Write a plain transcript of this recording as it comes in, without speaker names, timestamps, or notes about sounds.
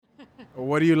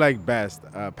What do you like best,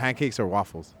 pancakes or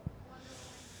waffles?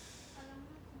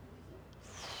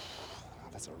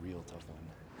 That's a real tough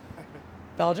one.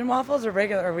 Belgian waffles or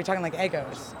regular? Or are we talking like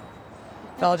Eggos?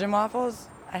 Belgian waffles?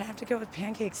 I'd have to go with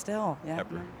pancakes still. Yeah.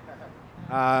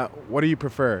 Pepper. What do you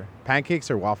prefer,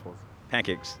 pancakes or waffles?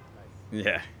 Pancakes.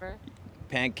 Yeah.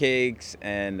 Pancakes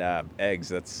and eggs.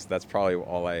 That's probably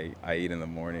all I eat in the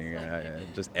morning.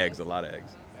 Just eggs, a lot of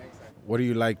eggs. What do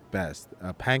you like best,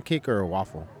 a pancake or a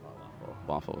waffle?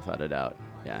 Waffle, without a doubt.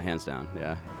 Yeah, hands down.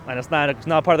 Yeah. And it's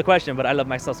not part of the question, but I love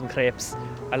myself some crepes.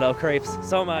 I love crepes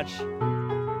so much.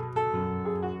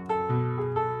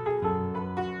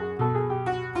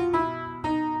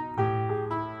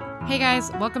 Hey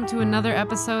guys, welcome to another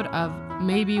episode of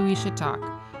Maybe We Should Talk,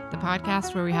 the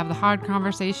podcast where we have the hard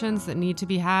conversations that need to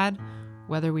be had,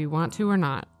 whether we want to or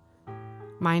not.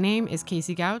 My name is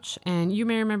Casey Gouch, and you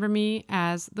may remember me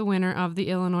as the winner of the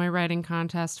Illinois Writing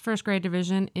Contest First Grade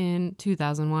Division in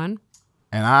 2001.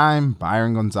 And I'm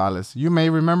Byron Gonzalez. You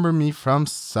may remember me from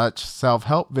such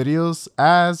self-help videos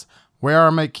as Where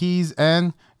Are My Keys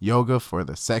and Yoga for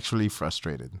the Sexually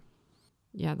Frustrated.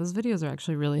 Yeah, those videos are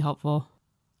actually really helpful.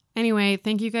 Anyway,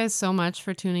 thank you guys so much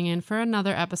for tuning in for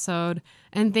another episode.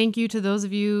 And thank you to those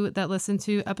of you that listened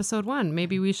to episode 1.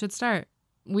 Maybe we should start.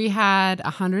 We had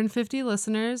 150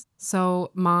 listeners. So,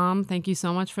 Mom, thank you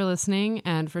so much for listening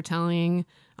and for telling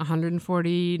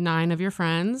 149 of your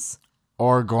friends.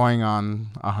 Or going on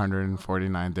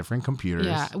 149 different computers.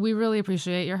 Yeah, we really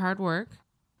appreciate your hard work.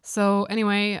 So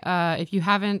anyway, if you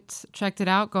haven't checked it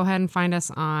out, go ahead and find us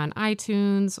on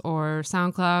iTunes or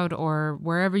SoundCloud or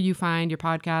wherever you find your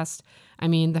podcast. I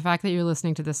mean, the fact that you're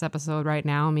listening to this episode right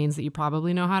now means that you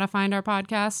probably know how to find our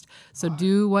podcast. So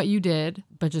do what you did,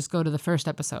 but just go to the first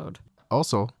episode.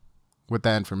 Also, with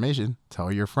that information,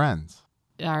 tell your friends.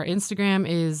 Our Instagram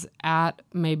is at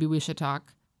Maybe We Should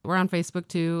Talk. We're on Facebook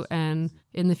too, and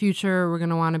in the future, we're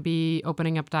going to want to be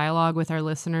opening up dialogue with our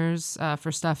listeners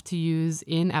for stuff to use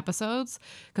in episodes,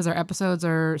 because our episodes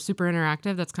are super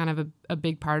interactive. That's kind of a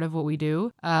big part of what we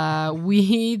do.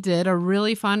 We did a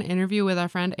really fun interview with our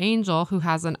friend Angel, who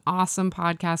has an awesome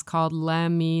podcast called Let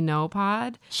Me Know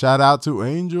Pod. Shout out to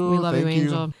Angel. We love Thank you,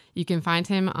 Angel. You can find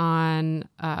him on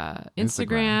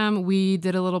Instagram. We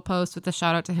did a little post with a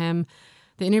shout out to him.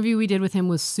 The interview we did with him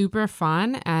was super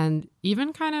fun and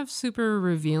even kind of super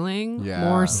revealing,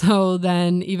 more so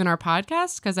than even our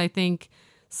podcast. Because I think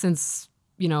since,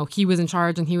 he was in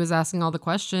charge and he was asking all the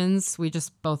questions, we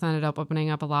just both ended up opening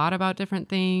up a lot about different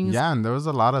things. Yeah, and there was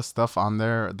a lot of stuff on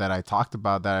there that I talked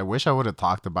about that I wish I would have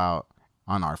talked about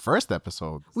on our first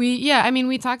episode. We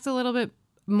talked a little bit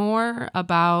more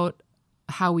about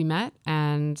how we met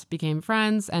and became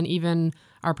friends, and even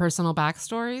our personal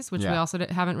backstories, which we also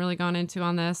haven't really gone into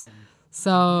on this.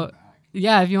 So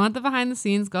yeah, if you want the behind the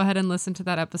scenes, go ahead and listen to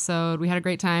that episode. We had a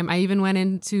great time. I even went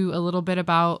into a little bit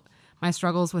about my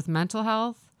struggles with mental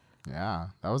health. Yeah,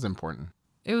 that was important.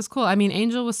 It was cool. I mean,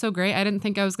 Angel was so great. I didn't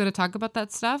think I was going to talk about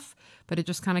that stuff, but it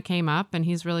just kind of came up, and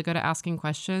he's really good at asking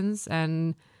questions,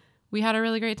 and we had a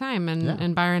really great time.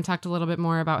 And Byron talked a little bit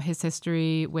more about his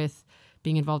history with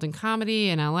being involved in comedy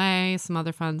in LA, some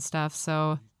other fun stuff.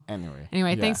 So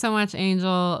anyway, thanks so much,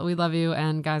 Angel. We love you.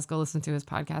 And guys, go listen to his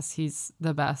podcast. He's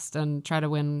the best, and try to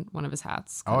win one of his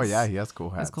hats. Oh yeah, he has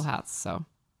cool hats. He has cool hats.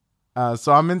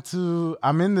 So I'm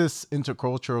in this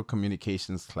intercultural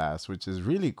communications class, which is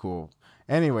really cool.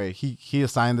 Anyway, he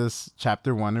assigned us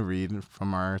chapter 1 to read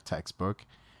from our textbook,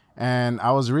 and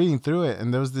I was reading through it,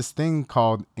 and there was this thing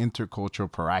called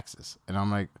intercultural praxis, and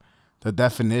I'm like, the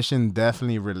definition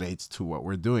definitely relates to what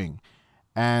we're doing,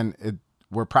 and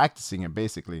we're practicing it.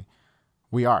 Basically,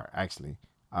 we are actually.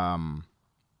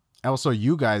 Also,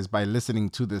 you guys, by listening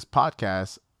to this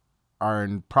podcast, are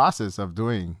in process of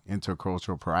doing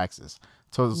intercultural praxis.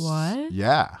 So what?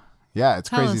 Yeah, it's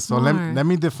Tell crazy. us So more. let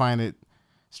me define it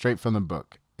straight from the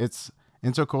book. It's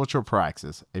intercultural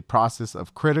praxis, a process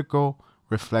of critical,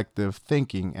 reflective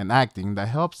thinking and acting that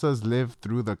helps us live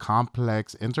through the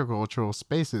complex intercultural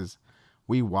spaces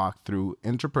we walk through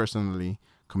interpersonally,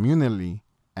 communally,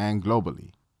 and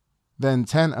globally. The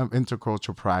intent of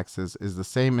intercultural praxis is the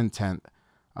same intent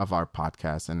of our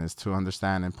podcast, and is to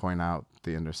understand and point out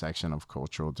the intersection of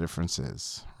cultural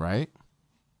differences, right?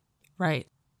 Right.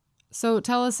 So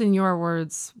tell us in your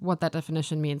words what that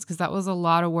definition means, because that was a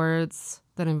lot of words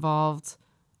that involved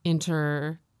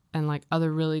inter and like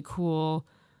other really cool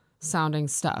sounding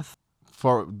stuff.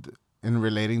 In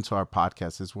relating to our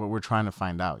podcast, is what we're trying to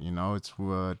find out. It's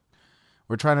what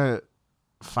we're trying to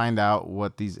find out,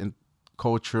 what these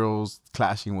cultures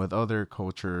clashing with other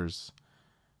cultures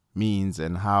means,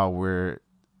 and how we're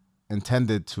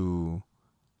intended to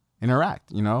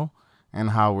interact.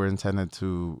 and how we're intended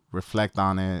to reflect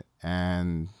on it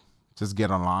and just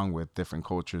get along with different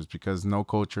cultures, because no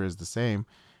culture is the same.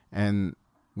 And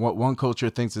what one culture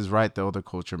thinks is right, the other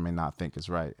culture may not think is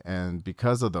right. And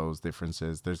because of those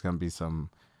differences, there's going to be some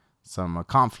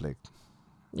conflict.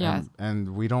 Yeah.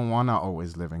 And we don't want to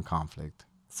always live in conflict,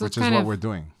 So which it's is kind what of- we're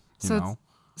doing, you know?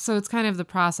 So it's kind of the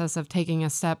process of taking a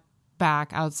step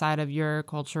back outside of your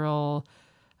cultural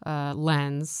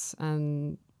lens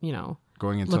and, you know,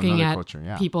 Going into looking another at culture,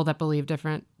 yeah. people that believe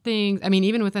different things. I mean,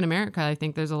 even within America, I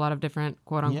think there's a lot of different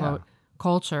quote unquote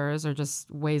cultures or just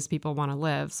ways people want to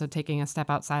live. So taking a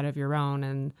step outside of your own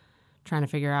and trying to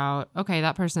figure out, okay,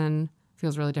 that person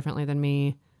feels really differently than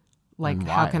me. Like, And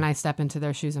how why? can I step into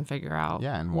their shoes and figure out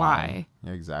And why?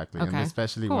 Yeah, exactly. Okay, And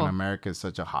especially cool. when America is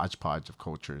such a hodgepodge of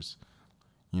cultures,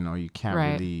 you know, you can't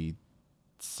Right. really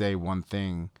say one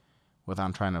thing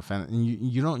without trying to offend.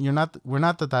 And we're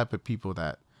not the type of people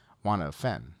that want to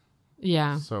offend.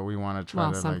 Yeah. So we want to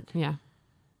try to yeah.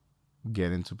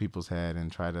 get into people's head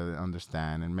and try to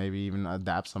understand and maybe even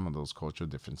adapt some of those cultural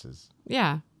differences.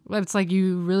 Yeah. But it's like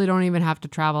you really don't even have to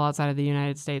travel outside of the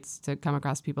United States to come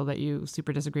across people that you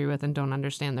super disagree with and don't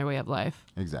understand their way of life.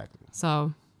 Exactly.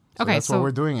 So, So okay. that's what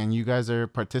we're doing, and you guys are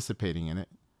participating in it.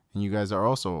 And you guys are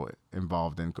also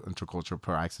involved in intercultural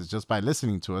praxis just by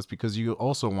listening to us, because you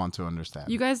also want to understand.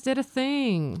 You guys did a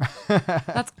thing.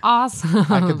 That's awesome.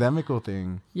 Academical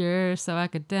thing. You're so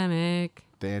academic.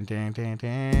 Dan, dan, dan,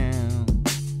 dan.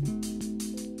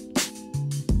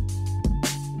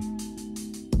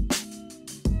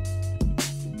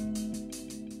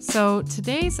 So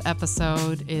today's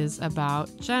episode is about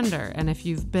gender. And if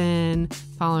you've been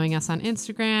following us on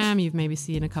Instagram, you've maybe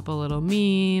seen a couple little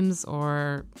memes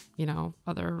or, you know,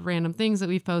 other random things that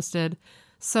we've posted.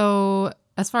 So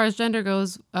as far as gender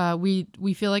goes,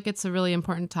 we feel like it's a really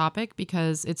important topic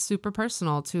because it's super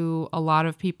personal to a lot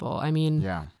of people. I mean,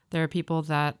 there are people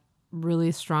that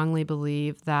really strongly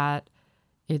believe that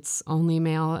it's only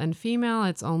male and female,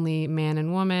 it's only man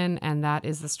and woman, and that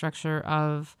is the structure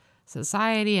of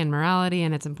society and morality,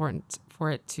 and it's important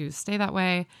for it to stay that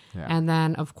way. And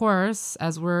then, of course,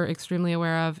 as we're extremely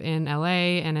aware of in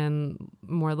LA and in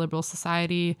more liberal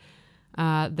society,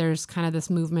 there's kind of this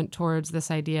movement towards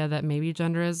this idea that maybe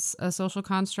gender is a social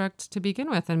construct to begin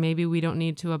with, and maybe we don't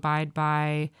need to abide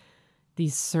by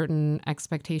these certain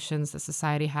expectations that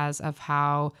society has of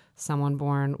how someone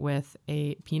born with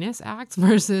a penis acts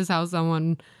versus how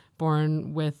someone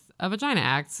born with a vagina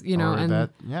acts, you know,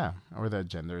 or that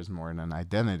gender is more in an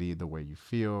identity, the way you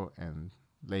feel, and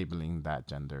labeling that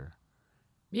gender.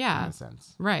 In a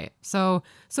sense. Right. So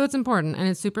it's important and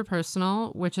it's super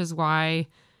personal, which is why,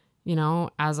 you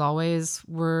know, as always,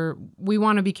 we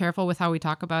want to be careful with how we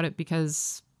talk about it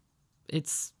because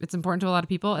it's important to a lot of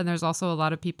people, and there's also a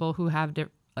lot of people who have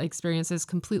experiences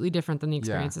completely different than the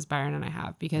experiences Byron and I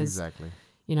have, because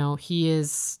you know, he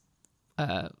is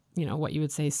you know, what you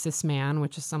would say cis man,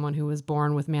 which is someone who was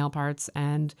born with male parts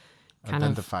and kind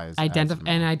identifies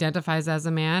as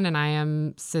a man, and I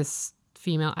am cis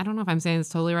female. I don't know if I'm saying this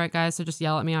totally right, guys, so just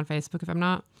yell at me on Facebook if I'm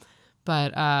not.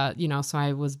 But you know, so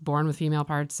I was born with female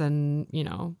parts and, you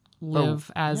know, live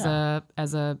as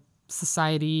a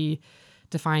society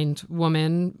defined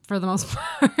woman for the most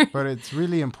part. But it's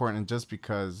really important just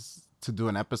because to do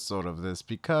an episode of this,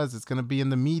 because it's going to be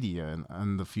in the media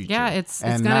in the future. Yeah, it's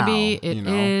going to be. It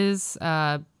is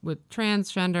with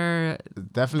transgender.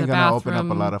 Definitely going to open up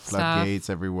a lot of floodgates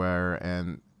everywhere,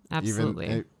 and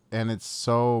absolutely. And it's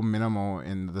so minimal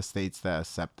in the states that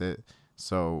accept it.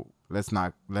 So let's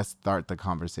start the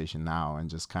conversation now and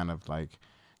just kind of like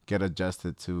get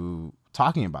adjusted to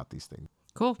talking about these things.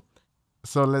 Cool.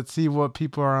 So let's see what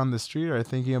people are on the street are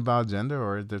thinking about gender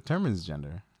or determines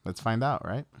gender. Let's find out,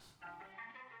 right?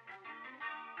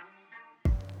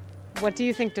 What do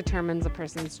you think determines a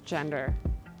person's gender?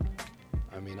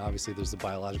 I mean, obviously there's the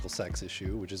biological sex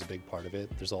issue, which is a big part of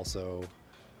it. There's also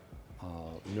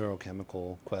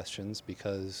neurochemical questions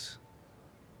because,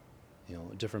 you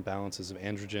know, different balances of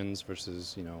androgens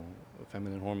versus, you know,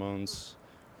 feminine hormones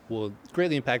will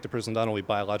greatly impact a person's not only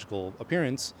biological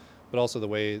appearance, but also the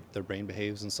way their brain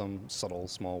behaves in some subtle,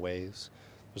 small ways.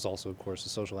 There's also, of course, the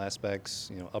social aspects,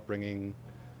 you know, upbringing,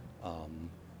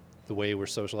 the way we're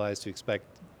socialized to expect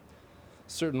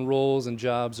certain roles and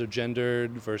jobs are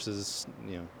gendered versus,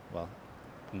 you know, well,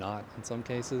 not in some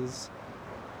cases.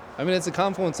 I mean, it's a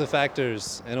confluence of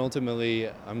factors, and ultimately,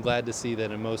 I'm glad to see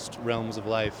that in most realms of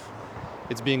life,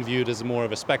 it's being viewed as more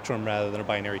of a spectrum rather than a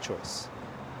binary choice.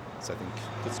 So I think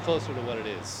it's closer to what it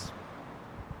is.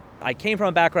 I came from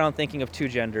a background thinking of 2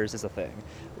 genders as a thing.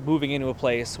 Moving into a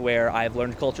place where I've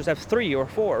learned cultures have 3 or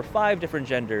 4 or 5 different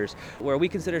genders, where we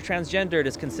consider transgendered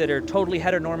is considered totally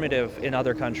heteronormative in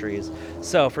other countries.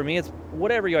 So for me, it's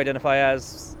whatever you identify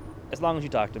as long as you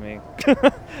talk to me.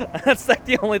 That's like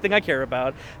the only thing I care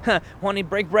about. Want to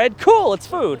break bread? Cool, it's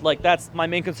food. Like, that's my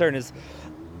main concern is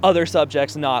other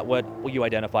subjects, not what you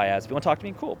identify as. If you want to talk to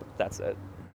me, cool, but that's it.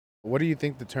 What do you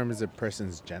think determines a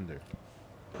person's gender?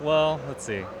 Well, let's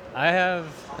see. I have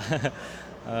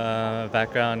a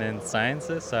background in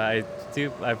sciences, so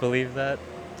I believe that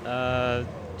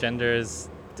gender is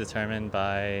determined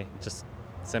by just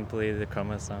simply the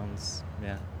chromosomes,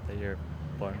 that you're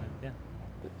born with,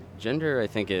 Gender, I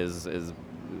think, is a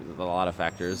lot of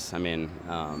factors. I mean,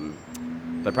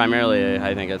 but primarily,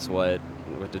 I think it's what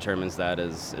determines that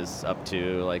is up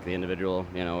to like the individual.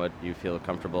 You know, what you feel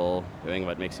comfortable doing,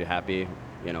 what makes you happy.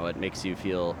 You know, what makes you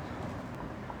feel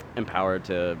empowered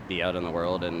to be out in the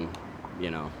world and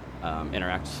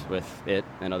interact with it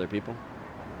and other people.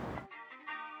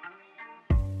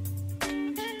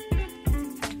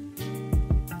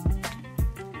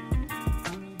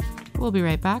 We'll be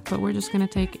right back, but we're just going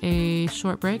to take a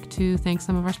short break to thank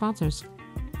some of our sponsors.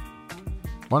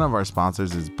 One of our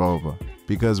sponsors is Boba,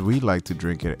 because we like to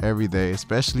drink it every day,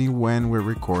 especially when we're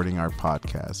recording our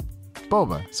podcast.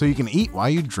 Boba, so you can eat while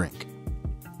you drink.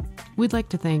 We'd like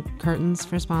to thank Curtains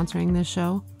for sponsoring this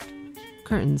show.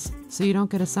 Curtains, so you don't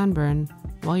get a sunburn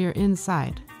while you're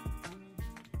inside.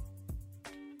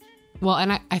 Well,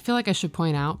 and I feel like I should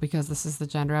point out, because this is the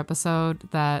gender episode,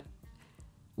 that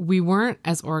we weren't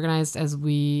as organized as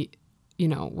we,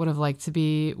 would have liked to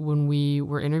be when we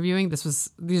were interviewing.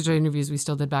 These are interviews we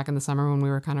still did back in the summer when we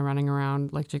were kind of running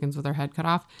around like chickens with our head cut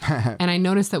off. And I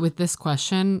noticed that with this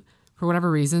question, for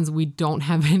whatever reasons, we don't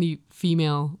have any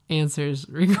female answers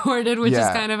recorded, which is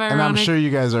kind of ironic. And I'm sure you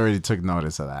guys already took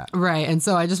notice of that. Right. And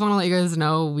so I just want to let you guys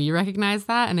know we recognize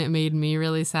that, and it made me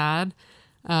really sad.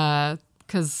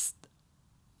 Because,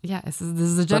 this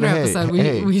is a gender episode.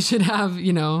 We should have,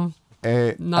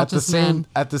 not just men.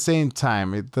 At the same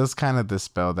time, it does kind of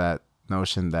dispel that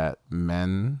notion that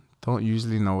men don't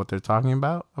usually know what they're talking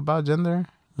about gender.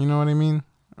 You know what I mean?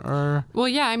 Well,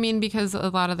 yeah, I mean, because a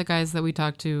lot of the guys that we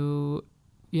talked to,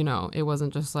 it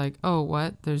wasn't just like, oh,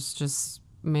 what? There's just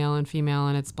male and female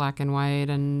and it's black and white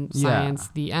and science,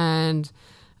 the end.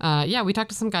 We talked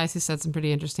to some guys who said some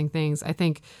pretty interesting things. I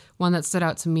think one that stood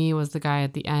out to me was the guy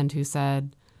at the end who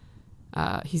said,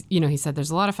 he said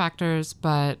there's a lot of factors,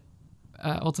 but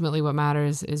ultimately what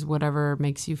matters is whatever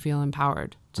makes you feel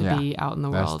empowered to be out in the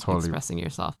world expressing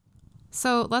yourself.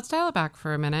 So let's dial it back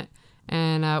for a minute.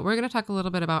 And we're going to talk a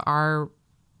little bit about our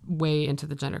way into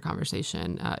the gender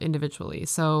conversation individually.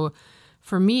 So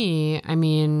for me, I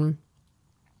mean,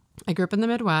 I grew up in the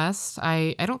Midwest.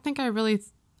 I don't think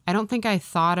I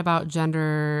thought about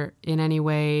gender in any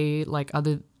way,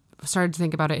 started to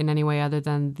think about it in any way other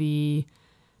than the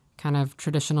kind of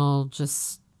traditional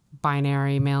just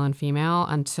binary male and female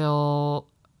until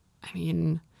I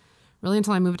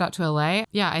moved out to LA.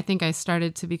 Yeah, I think I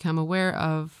started to become aware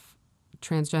of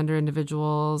transgender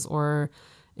individuals or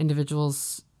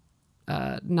individuals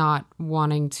not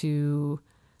wanting to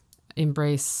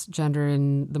embrace gender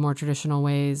in the more traditional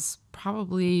ways,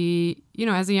 probably,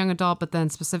 as a young adult, but then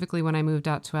specifically when I moved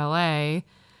out to LA.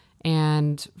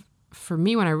 And for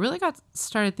me, when I really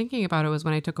started thinking about it was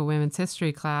when I took a women's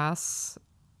history class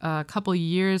a couple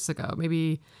years ago,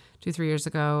 maybe 2-3 years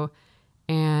ago.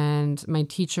 And my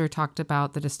teacher talked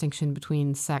about the distinction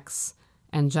between sex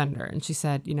and gender. And she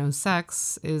said,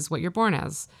 sex is what you're born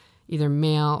as, either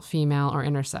male, female, or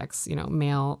intersex,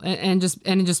 male, and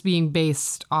just being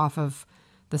based off of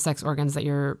the sex organs that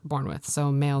you're born with. So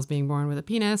males being born with a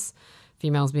penis,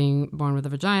 females being born with a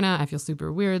vagina. I feel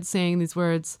super weird saying these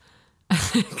words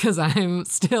because I'm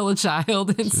still a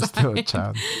child inside. You're still a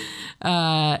child.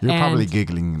 You're probably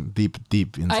giggling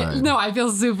deep inside. I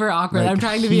feel super awkward. I'm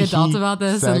trying to be adult about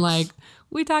this, sex. And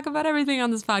we talk about everything on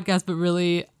this podcast, but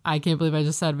really, I can't believe I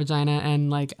just said vagina,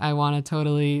 and I want to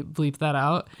totally bleep that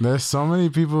out. There's so many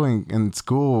people in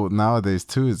school nowadays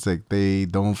too. It's like they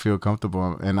don't feel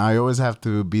comfortable, and I always have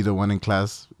to be the one in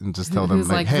class and just tell them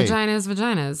hey,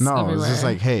 vaginas. No, everywhere. It's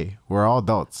just hey, we're all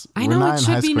adults. I we're know not it in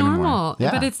should high be school normal,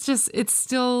 anymore. but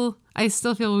I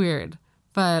still feel weird.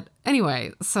 But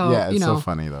anyway, so yeah, it's so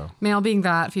funny though. Male being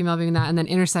that, female being that, and then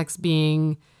intersex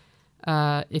being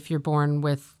if you're born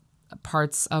with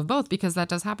parts of both, because that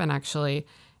does happen actually.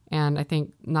 And I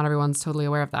think not everyone's totally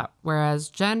aware of that. Whereas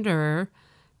gender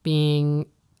being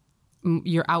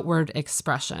your outward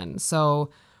expression. So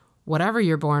whatever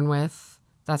you're born with,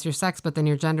 that's your sex, but then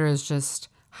your gender is just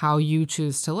how you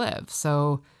choose to live.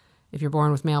 So if you're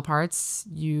born with male parts,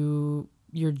 your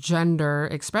gender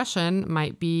expression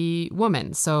might be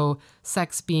woman. So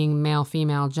sex being male,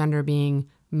 female, gender being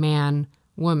man,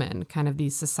 woman, kind of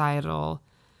these societal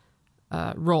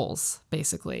roles,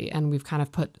 basically. And we've kind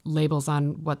of put labels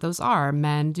on what those are.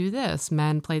 Men do this.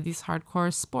 Men play these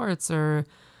hardcore sports, or,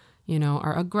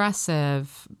 are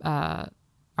aggressive,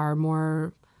 are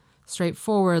more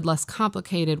straightforward, less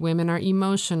complicated. Women are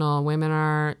emotional. Women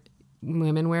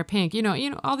wear pink.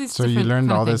 All these. So you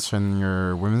learned all this in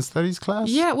your women's studies class?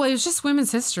 Yeah, well, it was just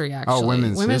women's history, actually. Oh,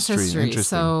 women's history. Interesting.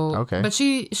 So, okay. But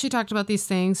she talked about these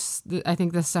things. I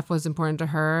think this stuff was important to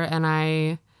her, and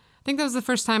I think that was the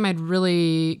first time I'd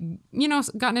really,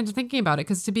 gotten into thinking about it.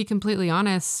 Because to be completely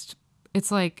honest,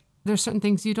 it's like there's certain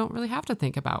things you don't really have to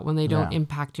think about when they don't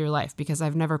impact your life. Because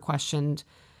I've never questioned.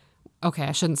 Okay,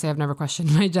 I shouldn't say I've never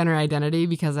questioned my gender identity,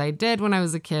 because I did when I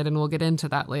was a kid, and we'll get into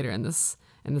that later in this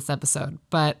episode.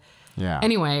 But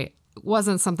anyway, it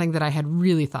wasn't something that I had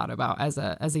really thought about as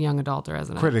a young adult or as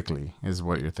an critically is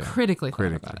what you're thinking. Critically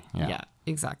thought about it. Yeah,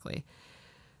 exactly.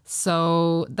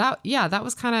 So that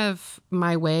was kind of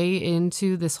my way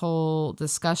into this whole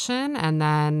discussion. And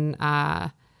then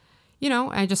I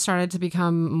just started to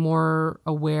become more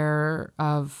aware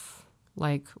of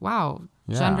like, wow,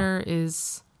 gender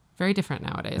is very different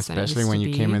nowadays. Especially when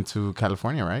you came into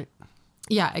California, right?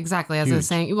 Yeah, exactly. As I was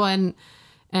saying, well,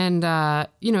 and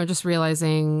just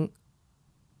realizing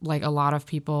like a lot of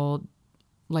people,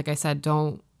 like I said,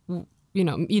 don't,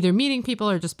 either meeting people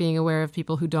or just being aware of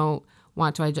people who don't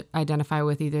want to identify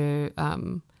with either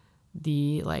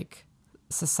the like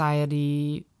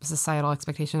societal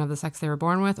expectation of the sex they were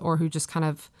born with, or who just kind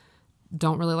of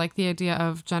don't really like the idea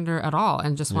of gender at all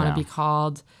and just want to be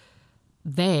called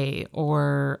they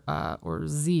or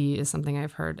Z is something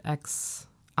I've heard, XI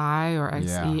or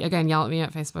XE. Yeah. Again, yell at me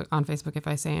at on Facebook if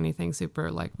I say anything super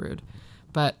like rude.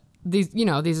 But these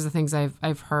are the things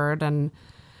I've heard, and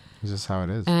it's just how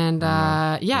it is. And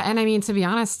and I mean, to be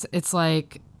honest, it's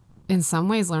like in some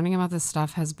ways learning about this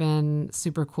stuff has been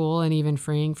super cool and even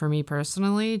freeing for me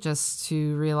personally, just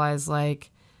to realize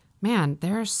like, man,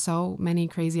 there are so many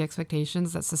crazy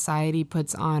expectations that society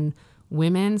puts on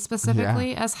women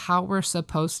specifically as how we're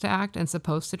supposed to act and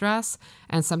supposed to dress.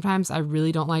 And sometimes I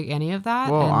really don't like any of that.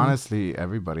 Well, honestly,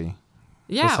 everybody.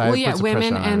 Yeah, Society well,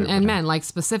 women and men, like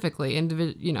specifically, and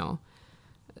all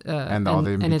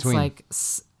the in and between. it's like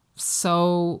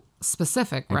so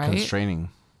specific, and right?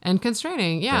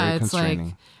 Constraining. Yeah, Very it's constraining.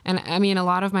 like, and I mean, a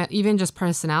lot of my, even just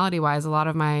personality wise, a lot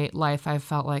of my life, I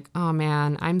felt like, oh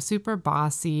man, I'm super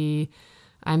bossy.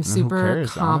 I'm super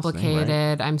complicated. Honestly,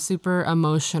 right? I'm super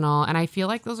emotional. And I feel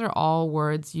like those are all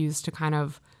words used to kind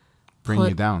of bring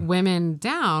you down. Women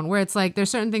down, where it's like there's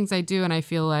certain things I do and I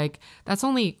feel like that's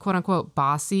only quote unquote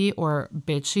bossy or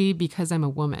bitchy because I'm a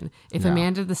woman. If a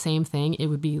man did the same thing, it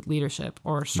would be leadership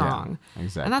or strong. Yeah,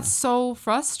 exactly. And that's so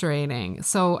frustrating.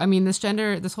 So I mean,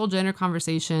 this whole gender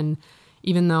conversation,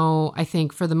 even though I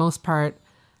think for the most part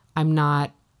I'm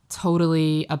not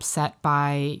totally upset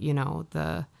by,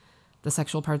 the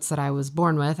sexual parts that I was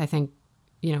born with, I think,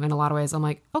 in a lot of ways I'm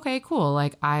like, okay, cool.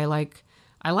 Like I like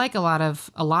a lot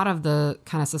of the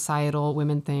kind of societal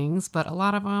women things, but a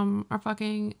lot of them are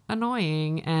fucking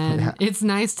annoying. And it's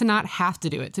nice to not have to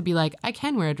do it, to be like, I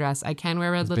can wear a dress, I can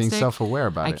wear red lipstick. Being self-aware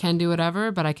about it. I can do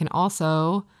whatever, but I can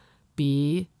also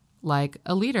be like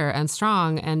a leader and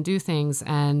strong and do things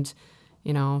and,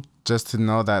 just to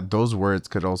know that those words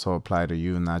could also apply to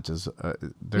you, not just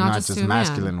they're not just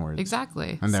masculine words.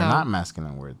 Exactly. And they're not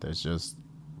masculine words. There's just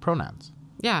pronouns.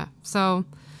 Yeah. So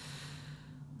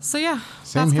yeah,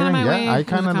 same that's here. Kind of my way I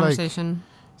kind of like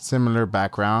similar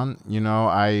background.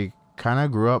 I kind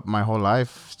of grew up my whole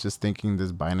life just thinking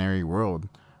this binary world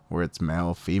where it's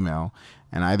male, female,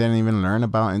 and I didn't even learn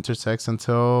about intersex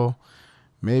until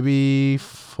maybe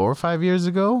 4 or 5 years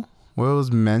ago. Well, it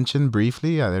was mentioned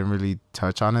briefly. I didn't really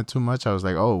touch on it too much. I was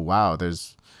like, oh, wow,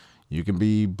 you can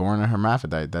be born a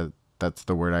hermaphrodite. That's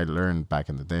the word I learned back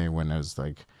in the day when it was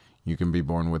like, you can be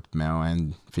born with male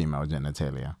and female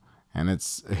genitalia. And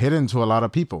it's hidden to a lot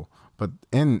of people, but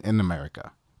in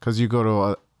America. Because you go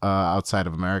to outside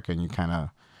of America and you kind of,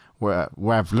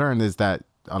 what I've learned is that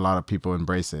a lot of people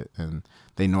embrace it and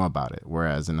they know about it.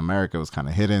 Whereas in America, it was kind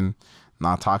of hidden,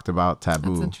 not talked about,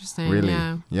 taboo. That's interesting,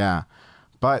 really. Yeah.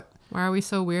 But why are we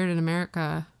so weird in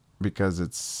America? Because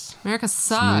America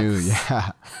sucks. New,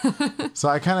 yeah. So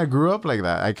I kind of grew up like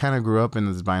that. I kind of grew up in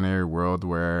this binary world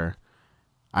where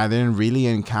I didn't really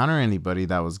encounter anybody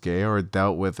that was gay or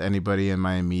dealt with anybody in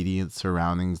my immediate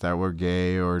surroundings that were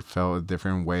gay or felt a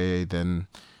different way than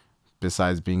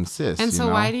besides being cis. And so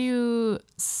why do you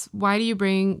you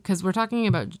bring, because we're talking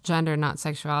about gender, not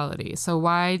sexuality. So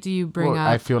why do you bring up?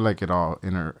 I feel like it all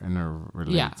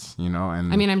interrelates, you know?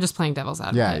 And I mean, I'm just playing devil's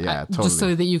advocate. Yeah, totally. Just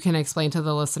so that you can explain to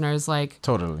the listeners, like,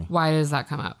 totally. Why does that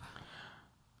come up?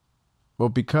 Well,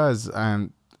 because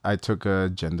I took a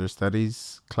gender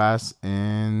studies class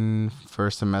in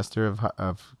first semester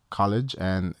of college,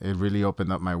 and it really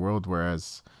opened up my world.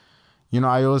 Whereas, you know,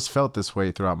 I always felt this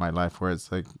way throughout my life, where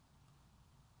it's like,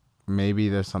 maybe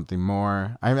there's something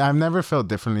more. I've never felt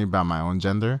differently about my own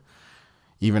gender,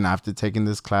 even after taking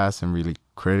this class and really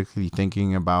critically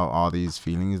thinking about all these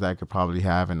feelings that I could probably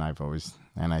have. And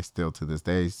I still to this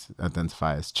day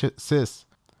identify as cis.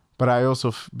 But I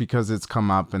also, because it's come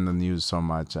up in the news so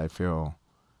much, I feel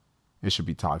it should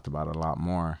be talked about a lot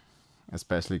more,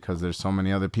 especially because there's so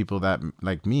many other people that,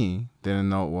 like me, didn't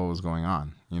know what was going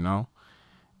on, you know?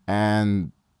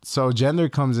 And so gender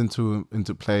comes into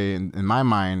play in my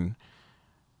mind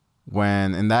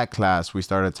when in that class we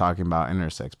started talking about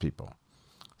intersex people.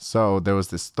 So there was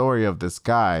this story of this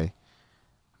guy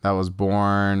that was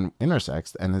born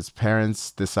intersex, and his parents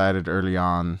decided early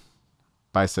on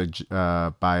by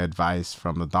advice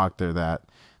from the doctor that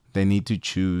they need to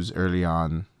choose early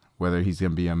on whether he's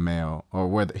going to be a male or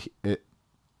whether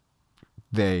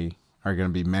they are going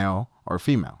to be male or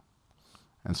female.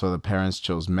 And so the parents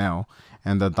chose male.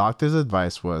 And the doctor's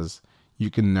advice was, you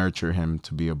can nurture him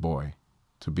to be a boy,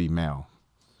 to be male.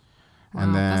 Wow,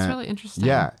 and then, that's really interesting.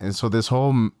 Yeah. And so this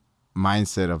whole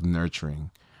mindset of nurturing,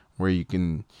 where you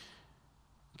can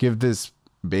give this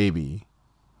baby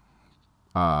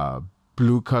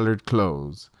blue-colored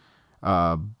clothes,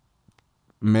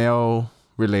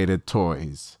 male-related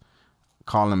toys,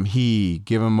 call him he,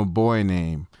 give him a boy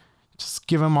name, just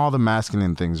give him all the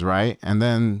masculine things, right? And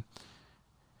then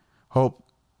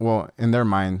in their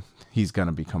mind, he's going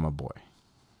to become a boy.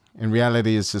 In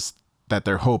reality, it's just that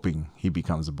they're hoping he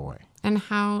becomes a boy. And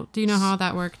do you know how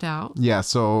that worked out? Yeah,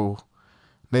 so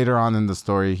later on in the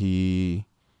story, he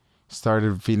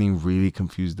started feeling really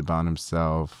confused about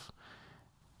himself.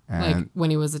 And like when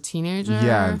he was a teenager?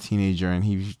 Yeah, a teenager. And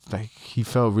he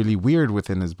felt really weird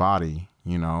within his body,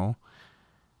 you know?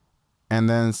 And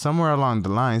then somewhere along the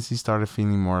lines, he started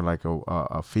feeling more like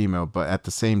a female, but at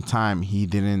the same time, he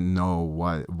didn't know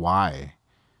why.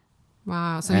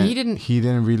 Wow. So and he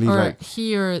didn't really or like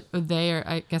he or they, or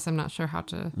I guess I'm not sure how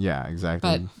to. Yeah,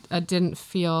 exactly. But didn't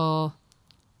feel,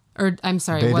 or I'm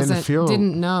sorry, they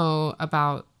didn't know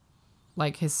about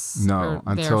like his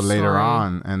until later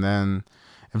on, and then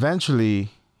eventually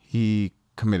he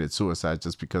committed suicide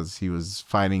just because he was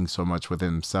fighting so much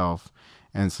within himself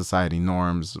and society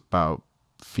norms about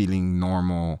feeling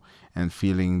normal and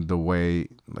feeling the way,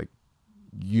 like,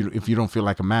 if you don't feel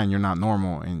like a man, you're not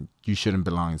normal, and you shouldn't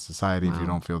belong in society if you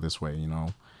don't feel this way, you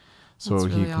know? So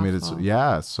that's really he committed,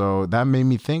 awful. so that made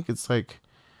me think, it's like,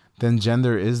 then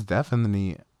gender is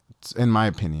definitely, in my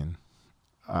opinion,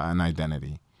 an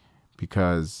identity,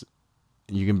 because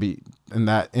you can be, and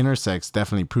that intersex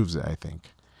definitely proves it, I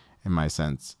think, in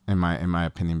my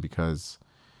opinion, because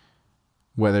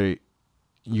whether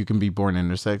you can be born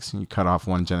intersex and you cut off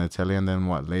one genitalia, and then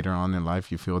later on in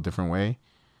life you feel a different way.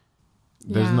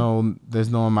 There's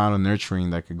no amount of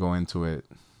nurturing that could go into it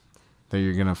that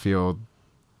you're gonna feel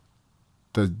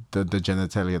the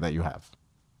genitalia that you have.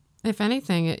 If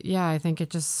anything, I think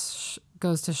it just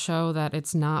goes to show that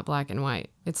it's not black and white.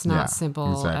 It's not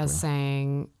simple as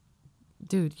saying,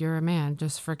 dude, you're a man,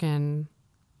 just freaking,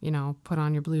 put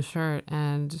on your blue shirt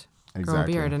and grow a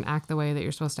beard and act the way that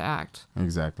you're supposed to act.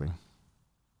 Exactly.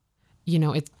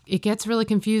 It gets really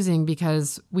confusing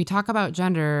because we talk about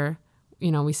gender,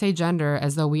 we say gender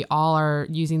as though we all are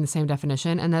using the same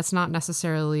definition, and that's not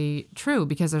necessarily true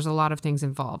because there's a lot of things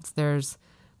involved. There's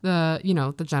the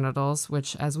genitals,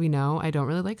 which, as we know, I don't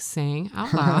really like saying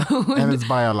out loud. And it's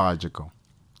biological.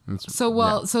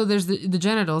 So there's the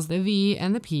genitals, the V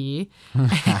and the P,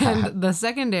 and the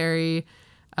secondary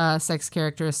sex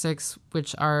characteristics,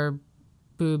 which are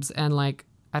boobs and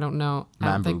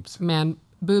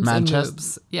boobs and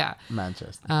boobs. Yeah.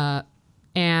 Manchester.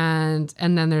 And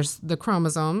then there's the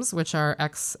chromosomes, which are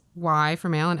XY for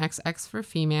male and XX for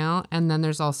female. And then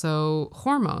there's also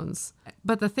hormones.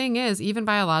 But the thing is, even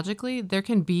biologically, there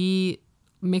can be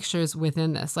mixtures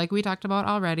within this. Like we talked about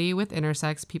already with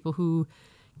intersex, people who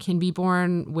can be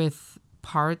born with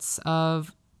parts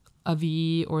of a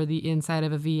V or the inside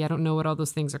of a V. I don't know what all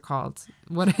those things are called.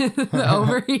 What the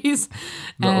ovaries?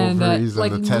 Ovaries and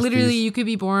the testes. Literally you could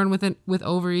be born with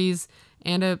ovaries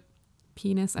and a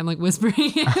penis. I'm like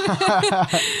whispering.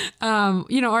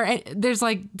 Or there's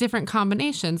like different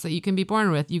combinations that you can be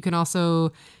born with. You can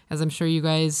also, as I'm sure you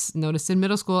guys noticed in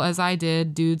middle school, as I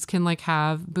did, dudes can like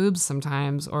have boobs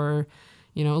sometimes, or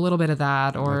a little bit of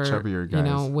that, or chubbier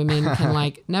guys. Women can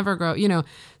like never grow.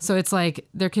 So it's like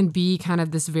there can be kind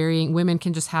of this varying. Women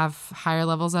can just have higher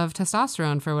levels of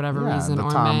testosterone for whatever reason,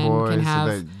 or men can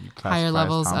have higher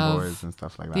levels of and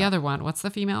stuff like that. The other one, what's the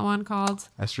female one called?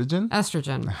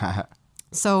 Estrogen.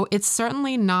 So it's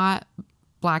certainly not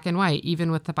black and white,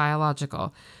 even with the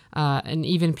biological. And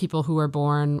even people who are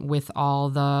born with all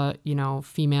the,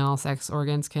 female sex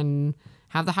organs can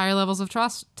have the higher levels of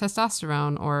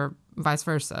testosterone, or vice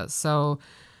versa. So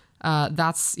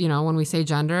that's, when we say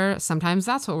gender, sometimes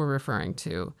that's what we're referring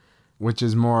to. Which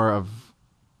is more of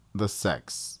the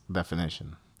sex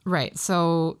definition. Right.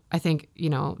 So I think,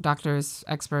 doctors,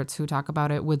 experts who talk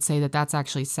about it would say that that's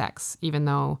actually sex, even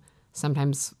though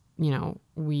sometimes,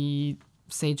 we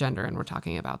say gender and we're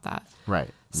talking about that. Right.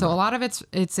 So a lot of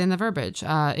it's in the verbiage.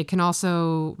 It can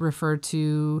also refer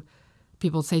to,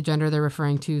 people say gender, they're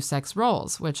referring to sex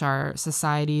roles, which are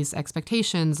society's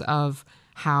expectations of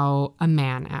how a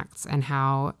man acts and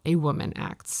how a woman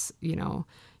acts.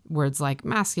 Words like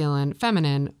masculine,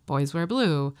 feminine, boys wear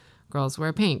blue, girls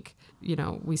wear pink.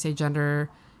 We say gender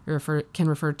can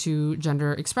refer to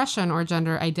gender expression or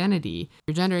gender identity.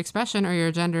 Your gender expression or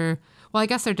your gender, well, I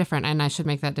guess they're different, and I should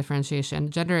make that differentiation.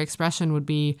 Gender expression would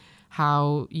be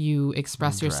how you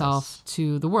express yourself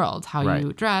to the world, how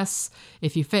you dress,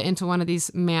 if you fit into one of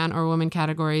these man or woman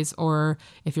categories, or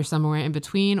if you're somewhere in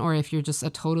between, or if you're just a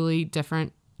totally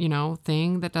different,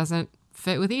 thing that doesn't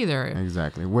fit with either.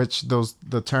 Exactly. Which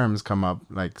the terms come up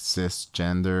like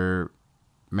cisgender,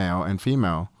 male and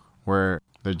female, where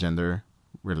their gender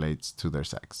relates to their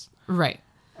sex. Right.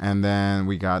 And then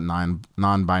we got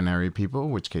non-binary people,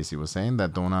 which Casey was saying,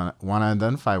 that don't want to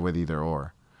identify with either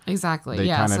or. Exactly. They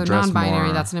So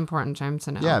non-binary, that's an important term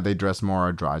to know. Yeah, they dress more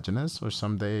androgynous, or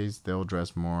some days they'll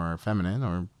dress more feminine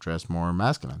or dress more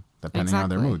masculine, depending on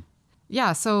their mood.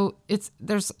 Yeah, so it's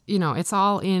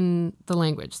all in the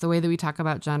language, the way that we talk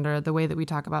about gender, the way that we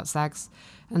talk about sex.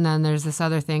 And then there's this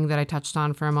other thing that I touched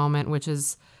on for a moment, which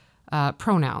is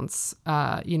pronouns.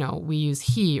 We use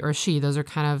he or she. Those are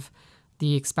kind of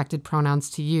the expected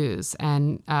pronouns to use.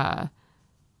 And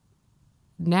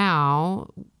now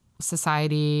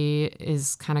society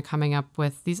is kind of coming up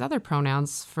with these other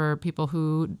pronouns for people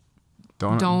who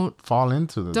don't fall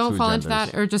into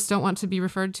that, or just don't want to be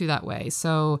referred to that way.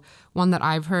 So one that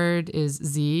I've heard is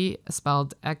Z,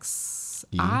 spelled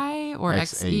X-I or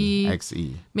X-E.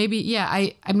 X-E. Maybe, yeah,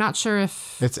 I'm not sure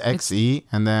if... It's X-E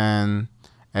and then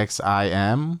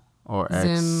X-I-M or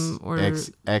Zim or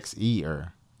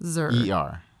X-E-R. Zer.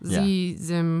 E-R. Z,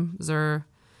 Zim, Zer.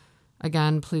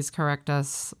 Again, please correct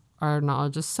us. Our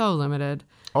knowledge is so limited.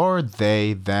 Or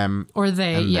they, them, or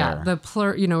they, yeah. Their.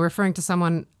 The referring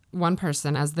to one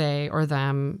person as they or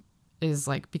them is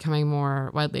like becoming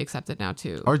more widely accepted now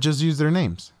too. Or just use their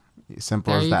names.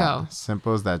 Simple there as you that. Go.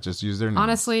 Simple as that. Just use their names.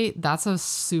 Honestly, that's a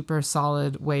super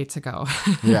solid way to go.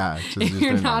 Yeah. If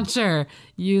you're not sure,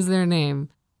 use their name.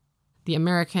 The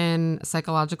American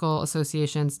Psychological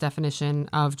Association's definition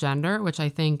of gender, which I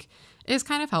think is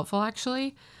kind of helpful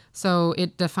actually. So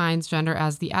it defines gender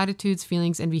as the attitudes,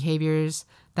 feelings, and behaviors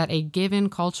that a given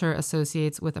culture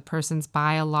associates with a person's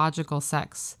biological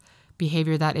sex.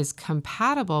 Behavior that is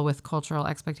compatible with cultural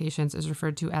expectations is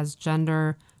referred to as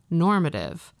gender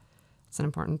normative. It's an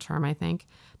important term, I think.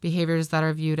 Behaviors that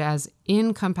are viewed as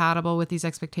incompatible with these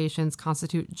expectations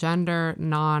constitute gender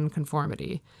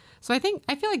nonconformity. So I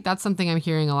feel like that's something I'm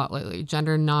hearing a lot lately.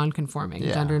 Gender nonconforming,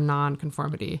 gender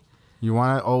nonconformity. You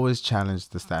want to always challenge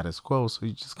the status quo, so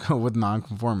you just go with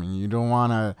nonconforming. You don't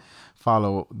want to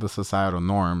follow the societal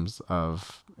norms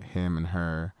of him and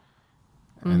her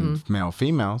and male,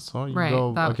 female, so you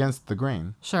go against the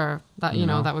grain. Sure. That, you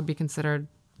know, that would be considered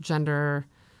gender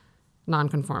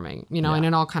nonconforming, and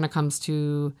it all kind of comes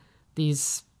to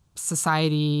these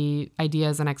society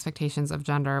ideas and expectations of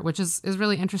gender, which is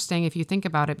really interesting if you think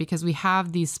about it, because we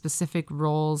have these specific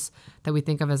roles that we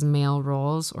think of as male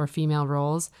roles or female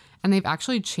roles, and they've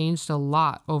actually changed a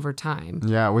lot over time.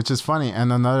 Yeah, which is funny.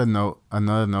 And another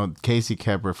note, Casey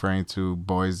kept referring to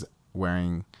boys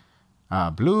wearing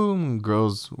blue and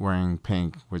girls wearing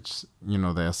pink, which,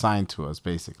 they assigned to us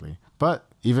basically. But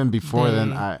even before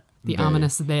then, the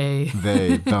ominous they,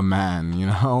 the man,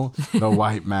 the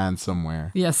white man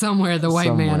somewhere. Yeah, somewhere the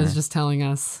white man is just telling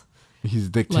us. He's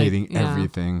dictating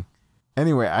everything.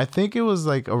 Anyway, I think it was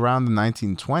like around the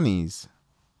 1920s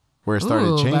where it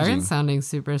started changing. Byron's sounding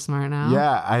super smart now.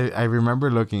 Yeah, I remember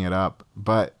looking it up.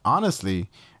 But honestly,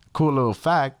 cool little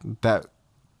fact that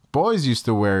boys used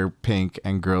to wear pink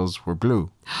and girls were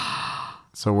blue.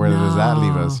 So where does that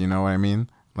leave us? You know what I mean?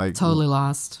 Like Totally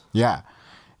lost. Yeah.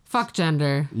 Fuck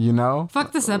gender. You know?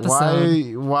 Fuck this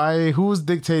episode. Why who's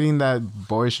dictating that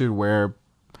boys should wear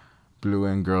blue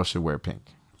and girls should wear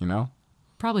pink? You know?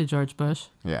 Probably George Bush.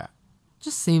 Yeah.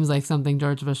 Just seems like something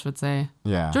George Bush would say.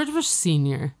 Yeah. George Bush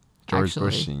Sr. George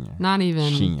Bush Sr. Not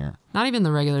even Senior. Not even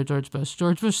the regular George Bush.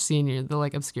 George Bush Sr., the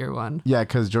like obscure one. Yeah,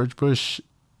 because George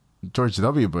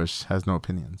W. Bush has no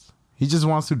opinions. He just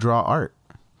wants to draw art.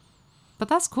 But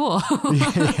that's cool.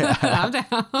 Yeah. I'm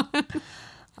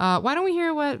down. Why don't we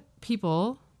hear what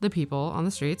the people on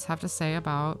the streets have to say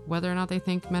about whether or not they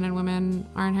think men and women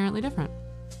are inherently different?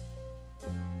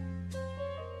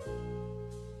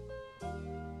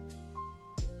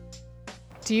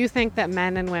 Do you think that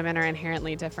men and women are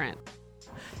inherently different?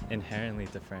 Inherently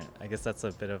different. I guess that's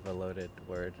a bit of a loaded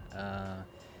word.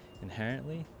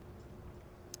 Inherently?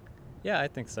 Yeah, I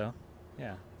think so.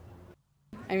 Yeah.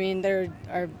 I mean, there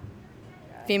are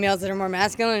females that are more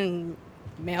masculine and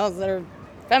males that are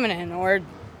feminine, or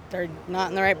they're not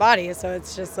in the right body. So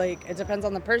it's just like, it depends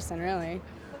on the person, really.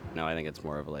 No, I think it's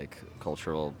more of like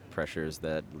cultural pressures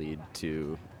that lead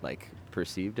to like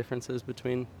perceived differences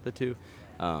between the two,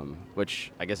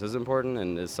 which I guess is important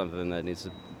and is something that needs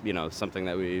to, something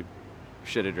that we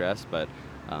should address. But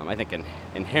I think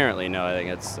inherently, no, I think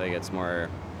it's more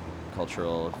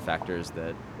cultural factors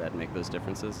that make those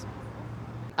differences.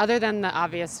 Other than the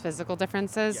obvious physical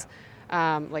differences,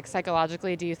 like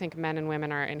psychologically, do you think men and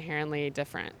women are inherently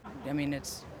different? I mean,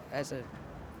 it's, as a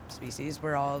species,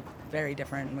 we're all very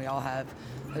different, and we all have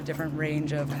a different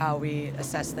range of how we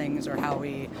assess things or how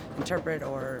we interpret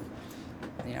or,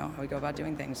 how we go about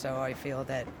doing things. So I feel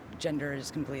that gender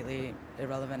is completely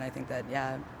irrelevant. I think that,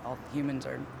 all humans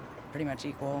are pretty much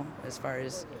equal as far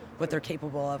as what they're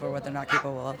capable of or what they're not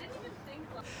capable of.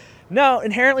 No,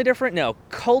 inherently different? No.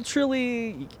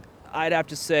 Culturally, I'd have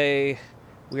to say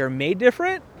we are made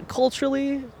different.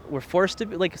 Culturally, we're forced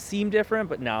to seem different,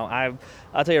 but no,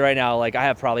 I'll tell you right now, I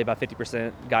have probably about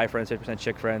 50% guy friends, 50%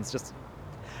 chick friends.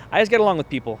 I just get along with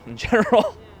people in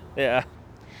general. Yeah.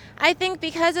 I think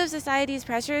because of society's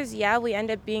pressures, we end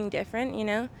up being different,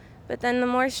 but then the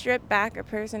more stripped back a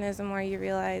person is, the more you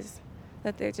realize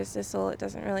that they're just a soul. It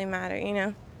doesn't really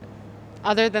matter,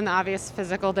 Other than the obvious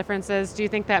physical differences, do you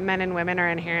think that men and women are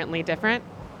inherently different?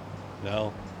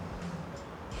 No.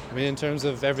 I mean, in terms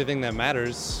of everything that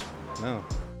matters, no.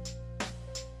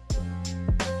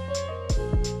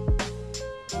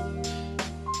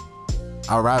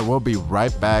 All right, we'll be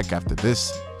right back after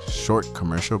this short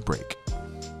commercial break.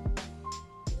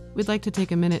 We'd like to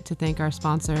take a minute to thank our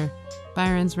sponsor,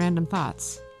 Byron's Random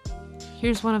Thoughts.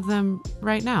 Here's one of them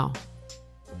right now.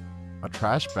 A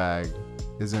trash bag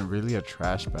isn't really a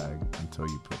trash bag until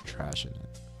you put trash in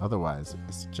it. Otherwise,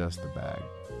 it's just a bag.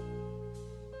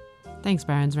 Thanks,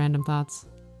 Byron's Random Thoughts.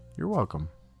 You're welcome.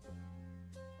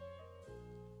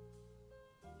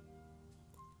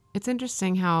 It's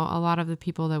interesting how a lot of the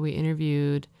people that we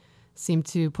interviewed seem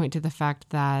to point to the fact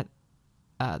that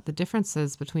the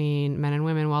differences between men and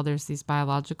women, while there's these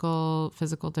biological,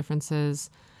 physical differences,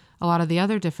 a lot of the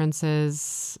other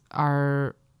differences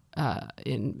are for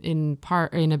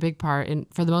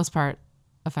the most part,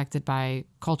 affected by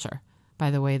culture,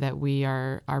 by the way that we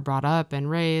are brought up and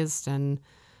raised and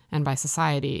by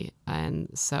society. And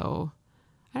so,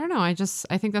 I don't know, I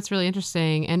think that's really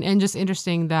interesting and just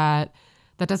interesting that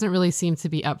doesn't really seem to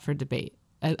be up for debate,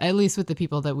 at least with the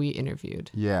people that we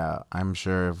interviewed. Yeah, I'm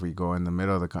sure if we go in the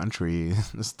middle of the country,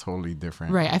 it's totally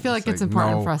different. Right. I feel like it's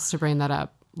important for us to bring that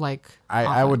up.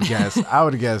 I would guess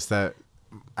that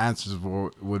answers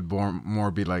would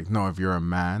more be like, no, if you're a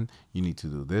man, you need to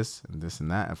do this and this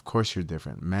and that. Of course you're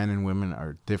different. Men and women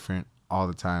are different all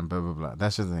the time, blah, blah, blah.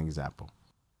 That's just an example.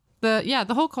 The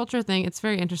whole culture thing, it's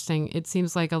very interesting. It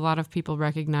seems like a lot of people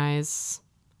recognize,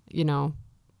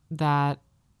 that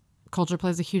culture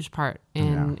plays a huge part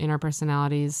in our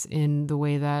personalities, in the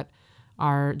way that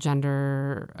our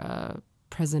gender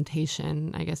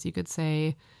presentation, I guess you could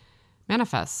say,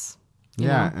 manifests.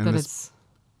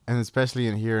 And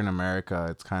especially here in America,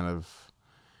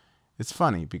 it's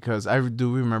funny because I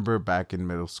do remember back in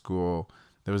middle school,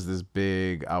 there was this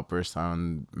big outburst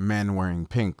on men wearing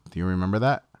pink. Do you remember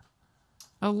that?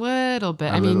 A little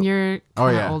bit. Mean, you're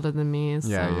kind of older than me. So.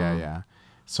 Yeah.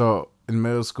 So in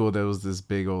middle school, there was this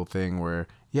big old thing where,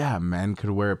 men could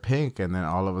wear pink. And then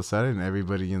all of a sudden,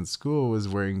 everybody in school was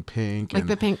wearing pink. Like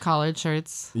the pink collared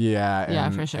shirts. Yeah,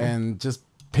 for sure. And just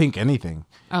pink anything.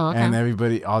 Oh, okay.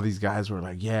 And all these guys were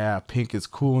like, pink is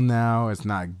cool now. It's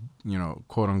not,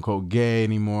 quote unquote gay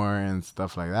anymore and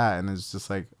stuff like that. And it's just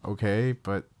like, okay,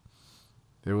 but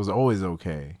It was always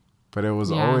okay. But it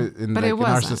was Yeah, always in, but like, it in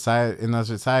our wasn't. society. In our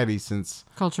society, since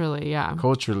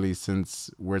Culturally, since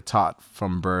we're taught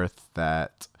from birth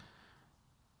that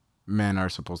men are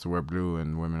supposed to wear blue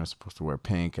and women are supposed to wear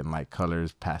pink and light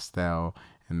colors, pastel,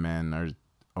 and men are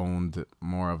owned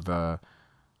more of the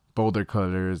bolder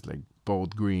colors like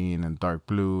bold green and dark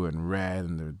blue and red,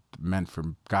 and they're meant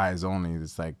for guys only.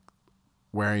 It's like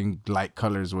wearing light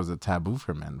colors was a taboo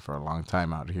for men for a long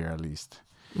time out here, at least.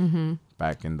 Mm-hmm.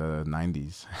 Back in the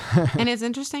 90s. And it's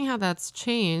interesting how that's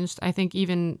changed. I think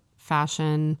even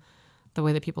fashion, the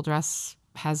way that people dress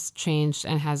has changed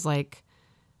and has like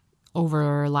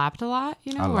overlapped a lot,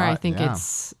 you know, where I think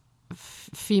it's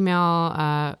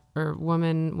female or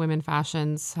women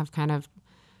fashions have kind of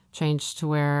changed to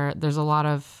where there's a lot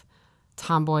of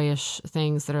tomboyish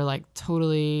things that are like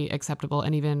totally acceptable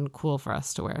and even cool for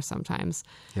us to wear sometimes.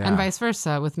 Yeah. And vice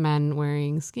versa with men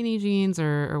wearing skinny jeans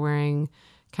or wearing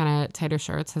kind of tighter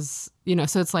shirts has, you know,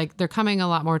 so it's like they're coming a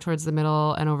lot more towards the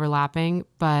middle and overlapping,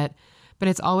 but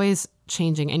it's always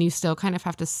changing, and you still kind of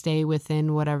have to stay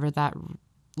within whatever that,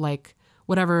 like,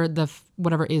 whatever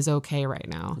is okay right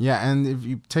now. Yeah, and if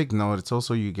you take note, it's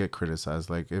also you get criticized.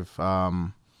 Like if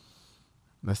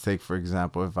let's take for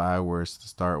example, if I were to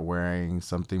start wearing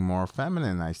something more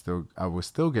feminine, I would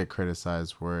still get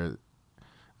criticized for it.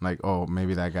 Like, oh,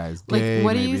 maybe that guy's gay, like,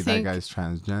 what do maybe you that think? guy's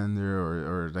transgender,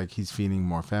 or like he's feeling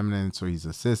more feminine, so he's a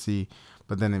sissy.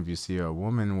 But then if you see a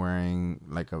woman wearing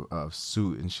like a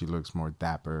suit and she looks more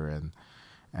dapper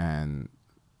and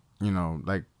you know,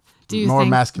 like more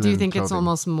masculine. Do you think it's clothing.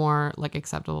 almost more like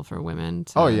acceptable for women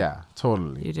to? Oh yeah,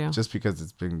 totally. You do? Just because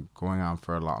it's been going on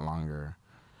for a lot longer.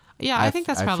 Yeah, I think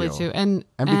that's probably feel. true. And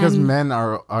because men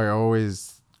are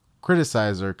always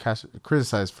criticized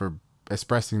criticized for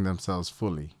expressing themselves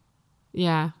fully.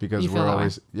 Yeah. Because you feel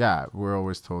we're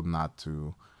always told not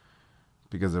to,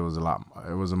 because it was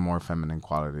a more feminine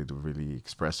quality to really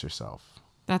express yourself.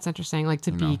 That's interesting. Like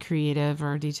to be creative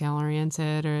or detail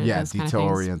oriented or yeah, those kind of detail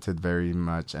things. oriented very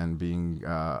much, and being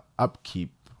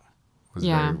upkeep was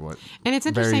Yeah. And it's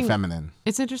very interesting. feminine.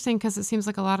 It's interesting because it seems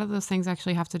like a lot of those things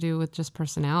actually have to do with just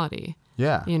personality.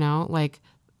 Yeah. You know, like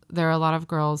there are a lot of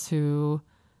girls who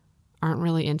aren't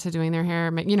really into doing their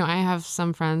hair. You know, I have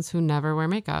some friends who never wear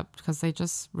makeup because they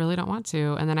just really don't want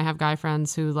to. And then I have guy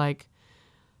friends who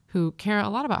care a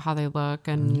lot about how they look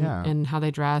and how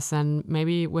they dress, and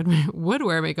maybe would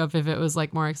wear makeup if it was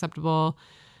like more acceptable.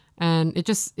 And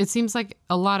it seems like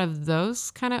a lot of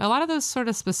those sort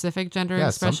of specific gender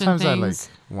expression sometimes things.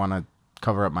 I want to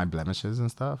cover up my blemishes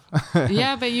and stuff.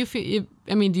 Yeah, but do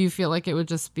you feel like it would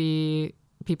just be,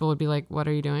 people would be like, what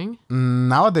are you doing?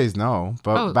 Nowadays, no.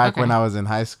 But back when okay. I was in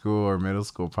high school or middle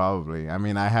school, probably. I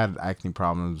mean, I had acne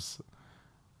problems.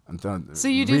 So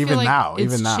you do feel like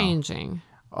it's changing.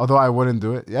 Although I wouldn't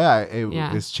do it. Yeah,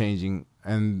 it's changing.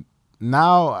 And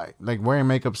now, like, wearing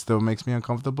makeup still makes me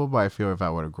uncomfortable, but I feel if I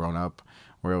would have grown up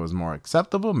where it was more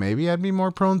acceptable, maybe I'd be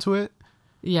more prone to it.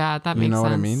 Yeah, that makes sense. You know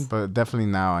what I mean? But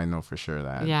definitely now I know for sure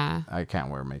that I can't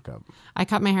wear makeup. I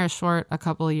cut my hair short a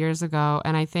couple of years ago,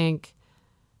 and I think,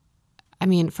 I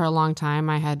mean, for a long time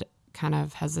I had kind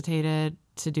of hesitated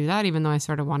to do that, even though I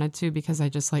sort of wanted to, because I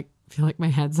just like feel like my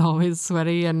head's always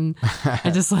sweaty, and I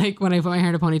just like when I put my hair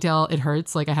in a ponytail, it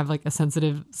hurts. Like I have like a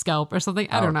sensitive scalp or something.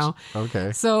 I don't know.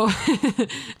 Okay. So,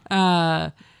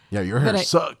 yeah, your hair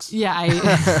sucks. Yeah,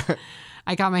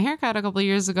 I got my hair cut a couple of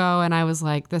years ago, and I was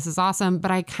like, this is awesome.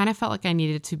 But I kind of felt like I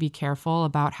needed to be careful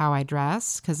about how I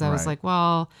dress, because I was like,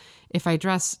 well, if I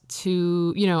dress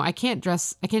too, you know, I can't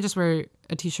just wear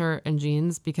a t-shirt and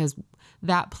jeans, because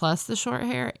that plus the short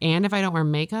hair, and if I don't wear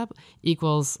makeup,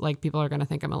 equals like people are going to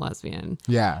think I'm a lesbian.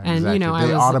 Yeah, and exactly. you know,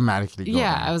 they automatically go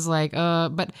yeah, there. I was like,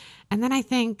 and then I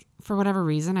think for whatever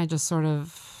reason, I just sort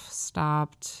of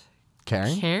stopped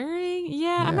caring.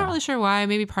 Yeah, I'm not really sure why.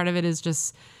 Maybe part of it is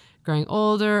just growing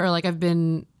older, or like I've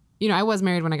been, you know, I was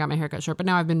married when I got my hair cut short, but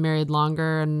now I've been married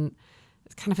longer, and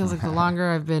it kind of feels like the longer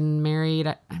I've been married,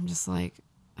 I'm just like,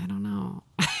 I don't know.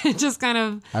 It just kind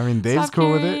of. I mean, Dave's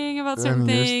cool with it. About certain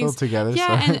You're things. still together,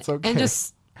 yeah, so and, it's okay. And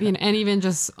just, you know, and even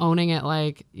just owning it,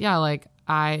 like, yeah, like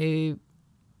I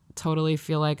totally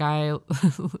feel like I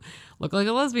look like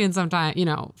a lesbian sometimes, you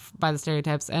know, by the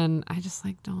stereotypes, and I just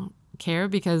like don't care,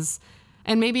 because,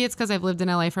 and maybe it's because I've lived in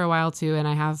LA for a while too, and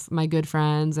I have my good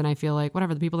friends, and I feel like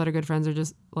whatever, the people that are good friends are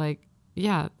just like,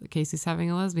 yeah, Casey's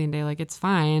having a lesbian day, like it's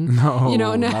fine. No, you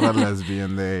know, not a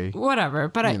lesbian day. Whatever,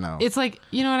 but it's like,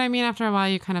 you know what I mean. After a while,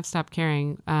 you kind of stop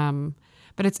caring.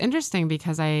 But it's interesting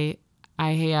because I've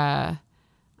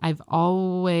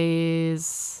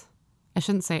always, I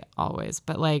shouldn't say always,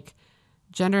 but like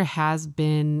gender has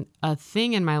been a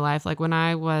thing in my life. Like when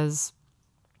I was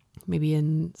maybe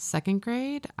in second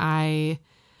grade, I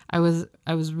was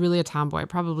really a tomboy,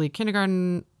 probably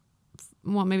kindergarten,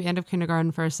 well, maybe end of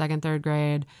kindergarten, first, second, third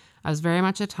grade. I was very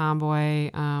much a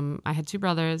tomboy. I had two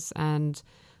brothers, and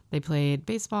they played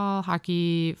baseball,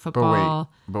 hockey,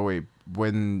 football. But wait,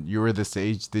 when you were this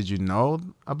age, did you know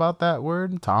about that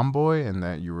word, tomboy, and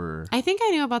that you were... I think I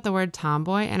knew about the word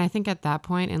tomboy, and I think at that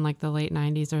point in like the late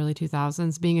 90s, early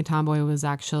 2000s, being a tomboy was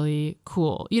actually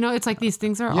cool. You know, it's like these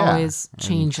things are always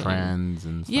changing. And trends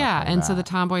and stuff like and that. so the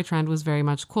tomboy trend was very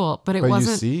much cool, but it but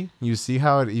wasn't... you see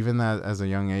how it, even as a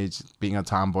young age, being a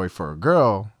tomboy for a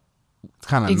girl, it's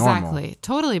kind of Exactly. normal.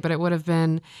 Totally. But it would have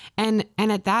been, and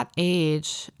at that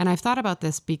age, and I've thought about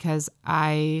this because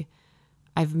I've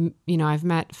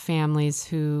met families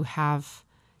who have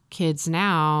kids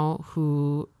now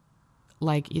who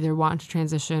like either want to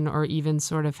transition or even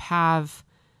sort of have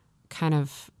kind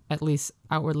of, at least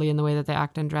outwardly in the way that they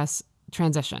act and dress,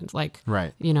 transitioned. Like,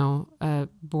 right.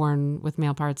 Born with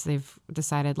male parts, they've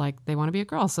decided like they want to be a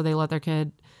girl. So they let their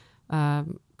kid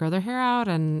grow their hair out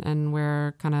and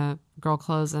wear kind of girl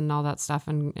clothes and all that stuff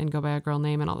and go by a girl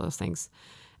name and all those things.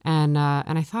 And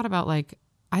I thought about like,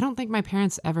 I don't think my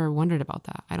parents ever wondered about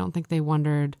that. I don't think they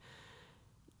wondered,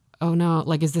 oh no,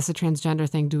 like, is this a transgender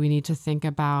thing? Do we need to think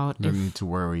about... You don't need to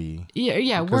worry.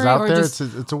 Yeah, because worry. out or there just,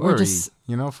 it's a worry, for some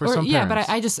parents. Yeah, but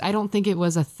I don't think it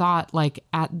was a thought like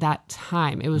at that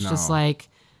time. It was just like,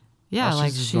 yeah,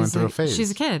 like she's going through a phase.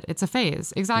 She's a kid. It's a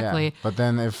phase. Exactly. Yeah. But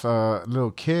then if a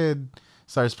little kid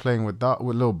starts playing with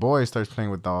little boy starts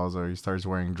playing with dolls, or he starts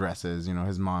wearing dresses,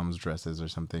 his mom's dresses or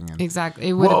something. And, exactly.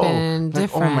 It would have been like,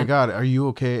 different. Oh my God, are you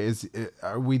okay?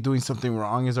 Are we doing something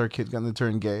wrong? Is our kid going to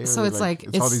turn gay? So it's like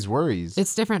it's all these worries.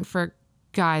 It's different for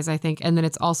guys, I think. And then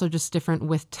it's also just different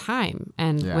with time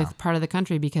and with part of the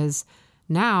country, because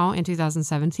now in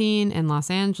 2017 in Los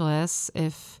Angeles,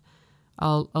 if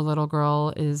a little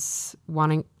girl is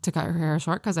wanting to cut her hair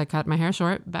short, because I cut my hair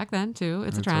short back then too.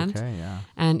 It's a trend. Okay, yeah.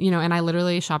 And and I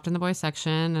literally shopped in the boys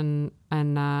section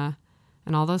and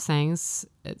all those things.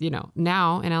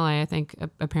 Now in LA, I think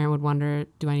a parent would wonder,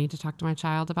 do I need to talk to my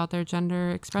child about their gender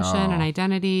expression and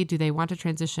identity? Do they want to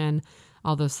transition?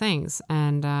 All those things.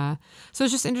 And so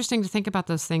it's just interesting to think about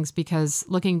those things, because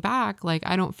looking back, like,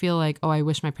 I don't feel like, oh, I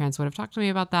wish my parents would have talked to me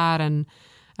about that, and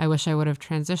I wish I would have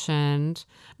transitioned.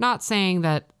 Not saying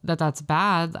that that's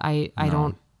bad. I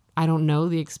don't know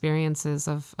the experiences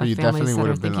of families that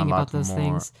are thinking about those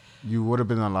things. You would have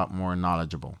been a lot more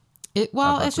knowledgeable.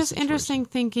 It's just interesting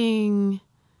thinking,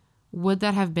 would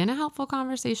that have been a helpful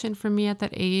conversation for me at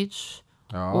that age?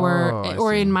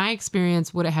 Or in my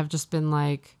experience, would it have just been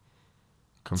like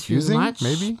confusing, too much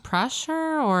maybe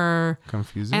pressure, or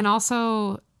confusing? And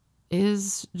also,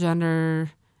 is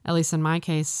gender, at least in my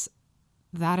case,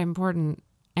 that important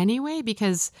anyway?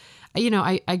 Because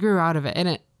I grew out of it,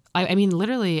 and I mean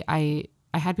literally I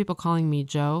had people calling me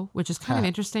Joe, which is kind of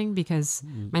interesting, because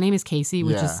my name is Casey,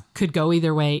 which could go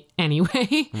either way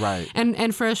anyway. Right.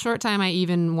 And for a short time, I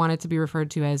even wanted to be referred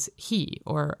to as he,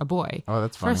 or a boy. Oh,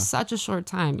 that's funny. For such a short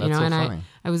time, that's so funny.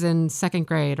 I was in second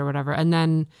grade or whatever, and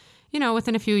then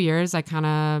within a few years, I kind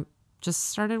of just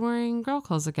started wearing girl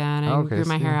clothes again and grew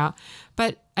my hair out.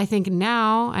 But I think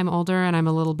now I'm older and I'm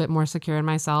a little bit more secure in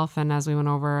myself. And as we went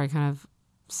over, I kind of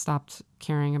stopped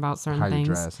caring about certain things. How you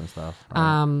dress and stuff.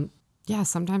 Right? Yeah,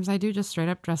 sometimes I do just straight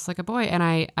up dress like a boy. And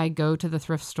I go to the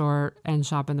thrift store and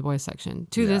shop in the boys section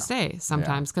to this day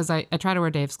sometimes, because I try to wear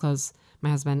Dave's clothes, my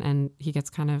husband, and he gets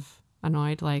kind of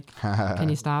annoyed. Like, can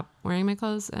you stop wearing my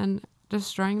clothes and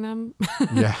destroying them?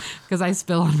 Yeah. Because I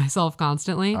spill on myself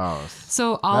constantly. Oh,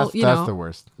 so I'll, that's the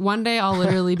worst. One day I'll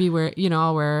literally be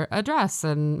I'll wear a dress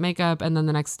and makeup, and then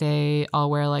the next day I'll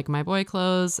wear like my boy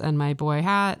clothes and my boy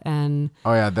hat. And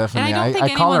oh yeah, definitely.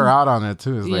 I call her out on it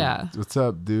too. It's like, what's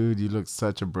up, dude? You look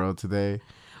such a bro today.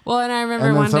 Well, and I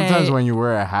remember one day. Sometimes day, when you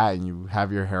wear a hat and you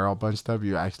have your hair all bunched up,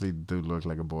 you actually do look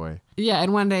like a boy. Yeah,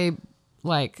 and one day,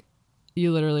 like,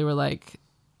 you literally were like,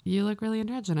 you look really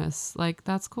androgynous. Like,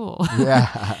 that's cool.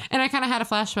 Yeah. And I kind of had a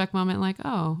flashback moment, like,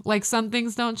 oh, like, some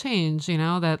things don't change,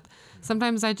 that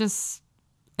sometimes I just,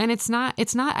 and it's not,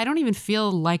 I don't even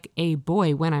feel like a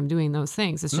boy when I'm doing those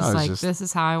things. It's just this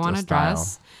is how I want to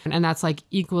dress. And that's like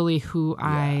equally who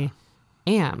I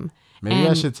am. Maybe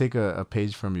I should take a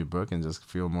page from your book and just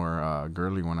feel more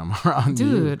girly when I'm around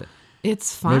you. Dude,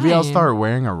 it's fine. Maybe I'll start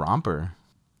wearing a romper.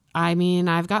 I mean,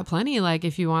 I've got plenty, like,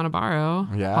 if you want to borrow.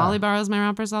 Yeah. Holly borrows my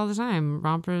rompers all the time.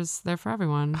 Rompers, they're for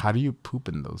everyone. How do you poop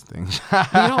in those things?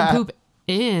 You don't poop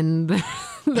in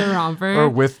the romper. Or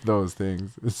with those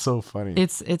things. It's so funny.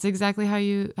 It's exactly how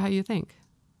you think.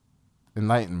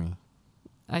 Enlighten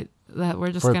me. that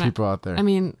we're just for gonna, people out there. I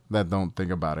mean, that don't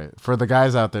think about it. For the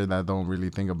guys out there that don't really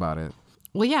think about it.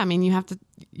 well, yeah, I mean, you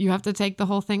have to take the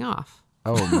whole thing off.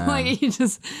 Oh man. Like you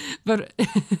just, but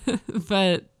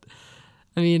I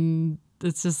mean,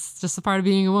 it's just a part of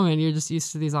being a woman. You're just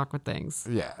used to these awkward things.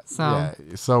 Yeah. So yeah.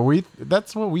 So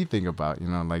that's what we think about,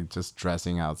 like just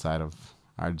dressing outside of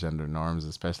our gender norms,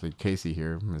 especially Casey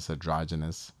here, Miss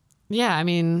Androgynous. yeah, I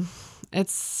mean,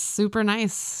 it's super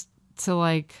nice to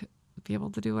like be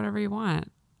able to do whatever you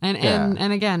want. And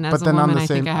again, as a woman, I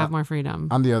think I have more freedom.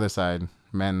 On the other side,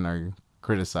 men are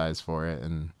criticized for it,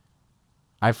 and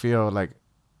I feel like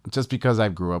just because I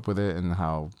grew up with it and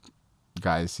how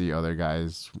guys see other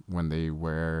guys when they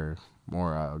wear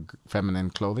more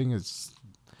feminine clothing, it's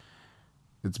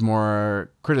more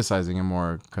criticizing and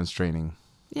more constraining.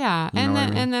 Yeah, and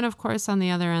then of course on the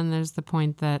other end, there's the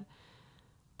point that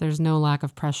there's no lack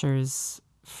of pressures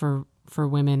for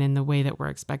women in the way that we're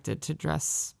expected to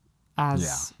dress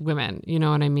as women. You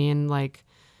know what I mean? Like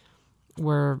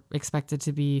we're expected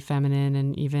to be feminine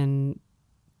and even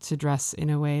to dress in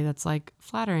a way that's like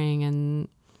flattering and,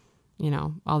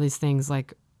 all these things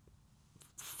like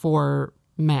for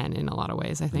men in a lot of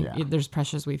ways. I think there's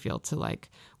pressures we feel to like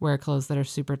wear clothes that are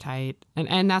super tight.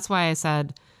 And that's why I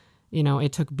said,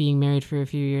 it took being married for a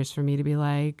few years for me to be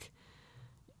like,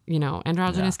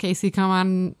 androgynous Casey, come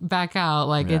on back out.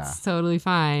 Like it's totally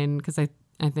fine. Cause I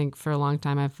think for a long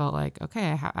time I felt like,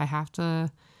 okay, I have to,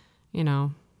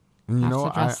 to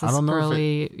dress this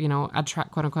girly,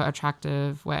 quote unquote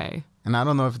attractive way. And I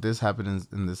don't know if this happened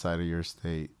in this side of your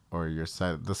state or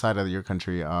the side of your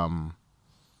country.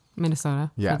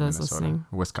 Minnesota. Yeah, for those Minnesota, listening.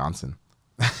 Wisconsin.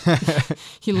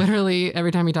 He literally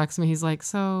every time he talks to me, he's like,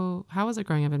 "So how was it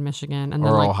growing up in Michigan?" And or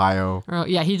then like Ohio.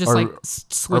 He just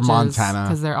switches or Montana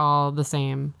because they're all the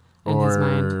same in or his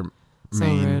mind. So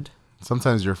Maine. rude.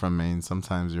 Sometimes you're from Maine.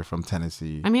 Sometimes you're from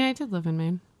Tennessee. I mean, I did live in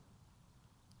Maine.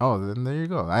 Oh, then there you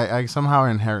go. I somehow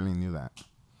inherently knew that.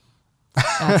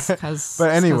 That's because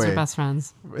we're best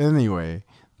friends. Anyway,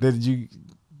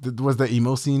 was the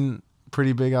emo scene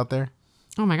pretty big out there?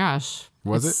 Oh my gosh.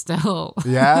 Was it's it still?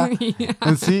 Yeah. Yeah.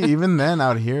 And see, even then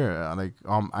out here, like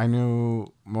I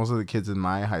knew most of the kids in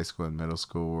my high school and middle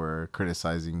school were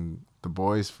criticizing the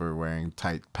boys for wearing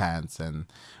tight pants and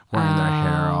wearing their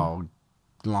hair all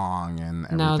long and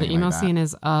everything. No, the emo like that. scene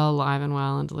is alive and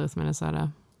well in Duluth,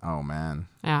 Minnesota. Oh man.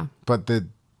 Yeah. But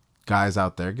did guys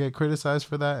out there get criticized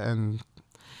for that and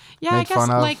yeah, I guess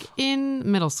like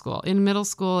in middle school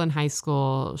and high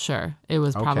school, sure. It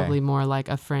was probably more like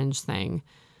a fringe thing.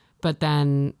 But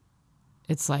then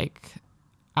it's like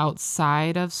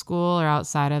outside of school or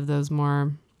outside of those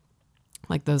more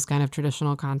like those kind of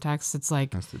traditional contexts, it's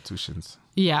like institutions.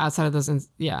 Yeah, outside of those,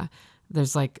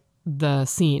 there's like the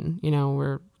scene,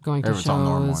 we're going to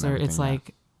shows or it's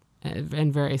like,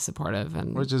 and very supportive.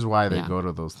 And which is why they go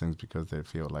to those things because they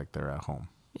feel like they're at home.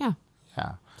 Yeah.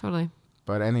 Yeah. Totally.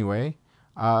 But anyway,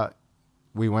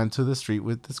 we went to the street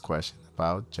with this question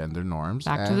about gender norms.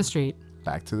 Back to the street.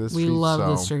 We love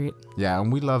the street. Yeah,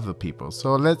 and we love the people.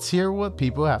 So let's hear what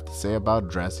people have to say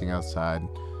about dressing outside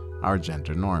our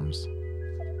gender norms.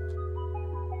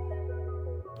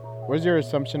 What's your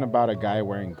assumption about a guy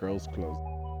wearing girls' clothes?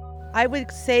 I would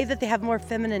say that they have more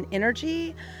feminine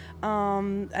energy.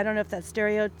 I don't know if that's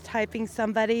stereotyping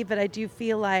somebody, but I do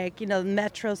feel like,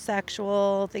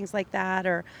 metrosexual, things like that,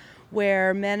 or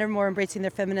where men are more embracing their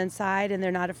feminine side and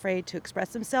they're not afraid to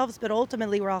express themselves. But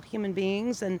ultimately, we're all human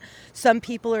beings, and some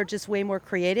people are just way more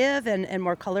creative and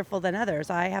more colorful than others.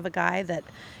 I have a guy that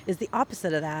is the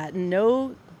opposite of that,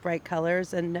 no bright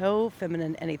colors and no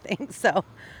feminine anything. So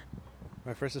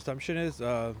my first assumption is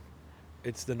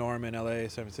it's the norm in LA,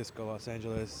 San Francisco, Los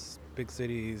Angeles, big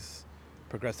cities,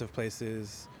 progressive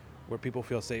places where people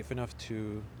feel safe enough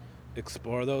to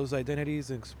explore those identities,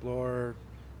 explore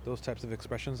those types of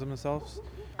expressions of themselves.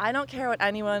 I don't care what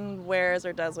anyone wears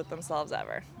or does with themselves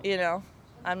ever.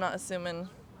 I'm not assuming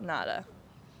nada.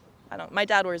 My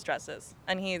dad wears dresses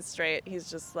and he's straight.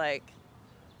 He's just like,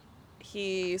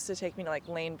 he used to take me to like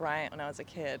Lane Bryant when I was a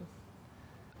kid.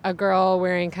 A girl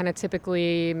wearing kind of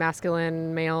typically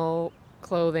masculine male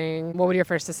clothing, what would your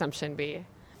first assumption be?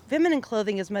 feminine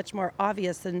clothing is much more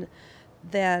obvious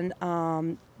than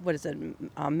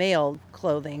male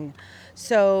clothing.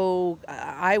 So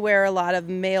I wear a lot of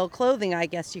male clothing, I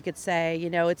guess you could say.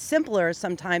 It's simpler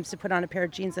sometimes to put on a pair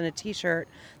of jeans and a t-shirt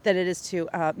than it is to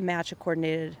match a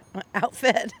coordinated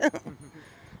outfit.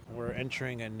 We're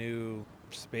entering a new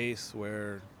space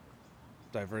where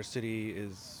diversity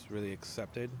is really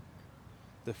accepted.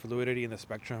 The fluidity in the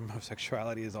spectrum of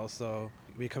sexuality is also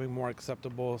becoming more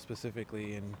acceptable,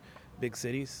 specifically in big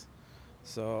cities.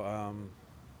 So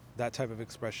that type of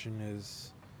expression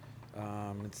is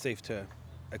it's safe to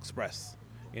express,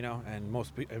 you know, and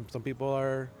and some people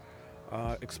are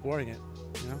exploring it,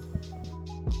 you know.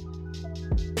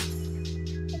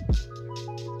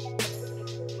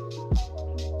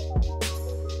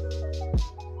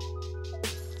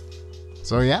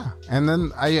 So yeah, and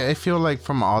then I feel like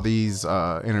from all these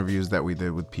interviews that we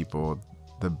did with people,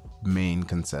 the main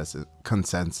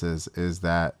consensus is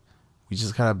that we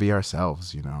just gotta be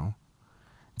ourselves, you know.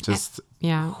 Just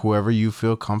whoever you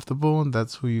feel comfortable,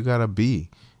 that's who you gotta be.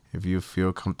 If you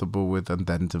feel comfortable with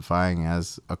identifying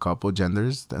as a couple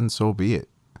genders, then so be it.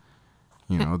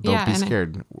 You know, don't be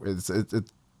scared.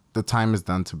 The time is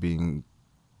done to being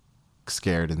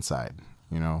scared inside,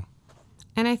 you know.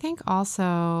 And I think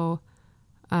also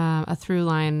a through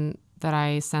line that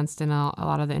I sensed in a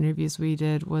lot of the interviews we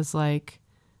did was like,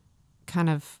 kind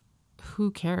of, who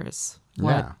cares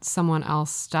what someone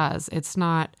else does? It's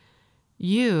not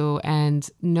you, and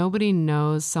nobody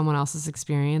knows someone else's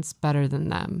experience better than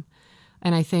them.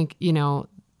 And I think, you know,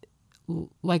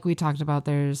 like we talked about,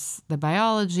 there's the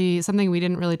biology, something we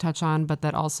didn't really touch on, but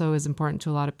that also is important to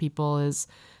a lot of people, is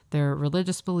their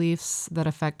religious beliefs that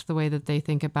affect the way that they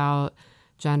think about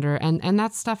gender. And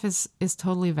that stuff is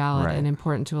totally valid and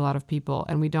important to a lot of people.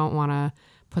 And we don't want to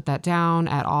put that down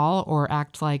at all or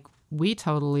act like we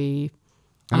totally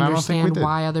understand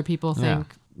why other people think,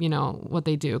 you know, what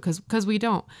they do. Because we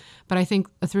don't. But I think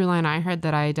a through line I heard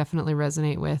that I definitely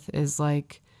resonate with is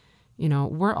like, you know,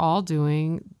 we're all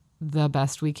doing the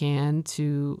best we can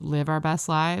to live our best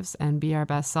lives and be our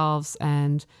best selves.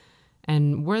 And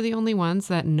we're the only ones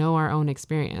that know our own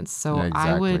experience. So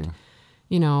I would,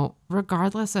 you know,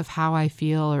 regardless of how I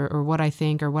feel or what I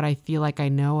think or what I feel like I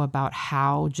know about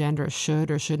how gender should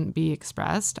or shouldn't be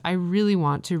expressed, I really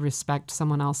want to respect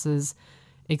someone else's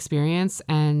experience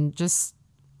and just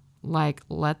like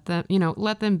let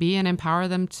them be and empower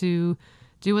them to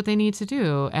do what they need to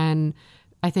do. And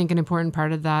I think an important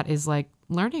part of that is like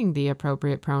learning the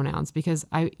appropriate pronouns, because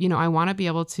I want to be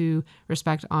able to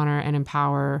respect, honor, and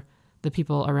empower the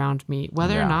people around me,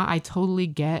 whether or not I totally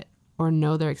get or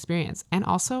know their experience. And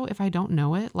also, if I don't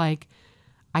know it, like,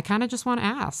 I kind of just want to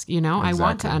ask, you know. I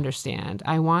want to understand.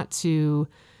 I want to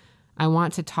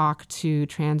talk to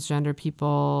transgender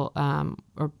people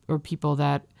or people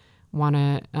that want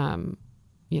to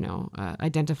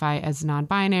identify as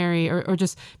non-binary or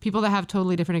just people that have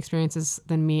totally different experiences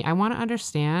than me. I want to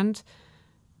understand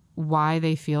why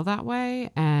they feel that way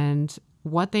and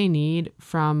what they need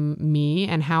from me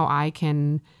and how I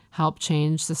can help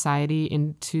change society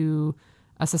into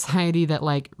a society that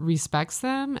like respects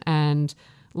them and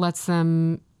lets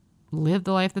them live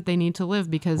the life that they need to live,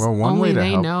 because only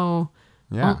they know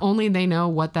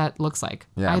what that looks like.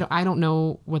 I don't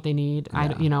know what they need. I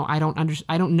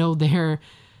don't know their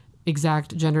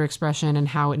exact gender expression and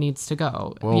how it needs to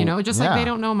go. Like they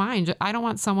don't know mine. I don't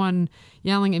want someone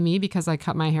yelling at me because I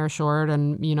cut my hair short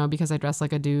and, you know, because I dress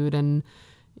like a dude and,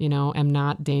 you know, am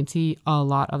not dainty a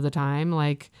lot of the time.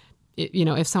 Like,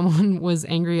 if someone was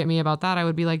angry at me about that, I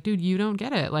would be like, dude, you don't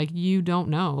get it. Like, you don't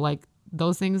know. Like,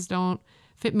 those things don't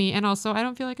fit me. And also, I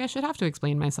don't feel like I should have to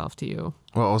explain myself to you.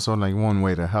 Well, also, like, one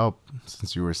way to help,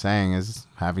 since you were saying, is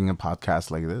having a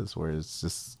podcast like this where it's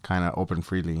just kind of open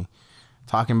freely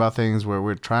talking about things where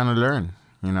we're trying to learn,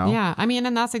 you know? Yeah. I mean,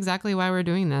 and that's exactly why we're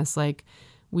doing this. Like,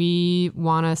 we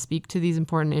want to speak to these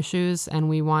important issues and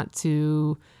we want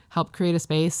to help create a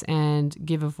space and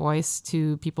give a voice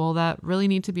to people that really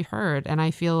need to be heard. And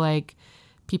I feel like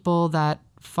people that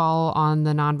fall on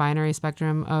the non-binary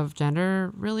spectrum of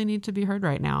gender really need to be heard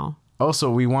right now. Also,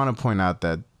 we want to point out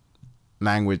that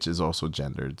language is also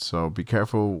gendered. So be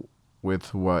careful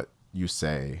with what you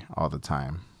say all the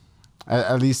time.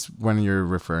 At least when you're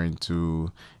referring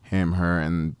to him, her,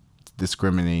 and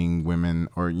discriminating women,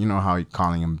 or you know how you're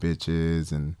calling them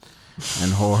bitches and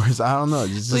whores. I don't know.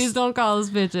 Please don't call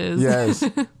us bitches. Yes.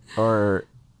 Or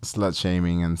slut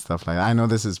shaming and stuff like that. I know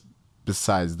this is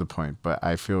besides the point, but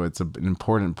I feel it's an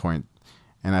important point.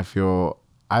 And I feel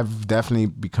I've definitely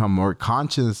become more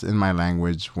conscious in my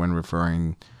language when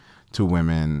referring to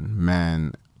women,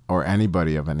 men, or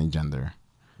anybody of any gender.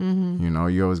 Mm-hmm. You know,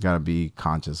 you always got to be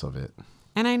conscious of it.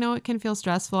 And I know it can feel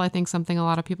stressful. I think something a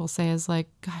lot of people say is like,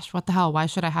 gosh, what the hell? Why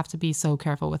should I have to be so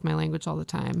careful with my language all the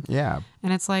time? Yeah.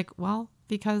 And it's like, well,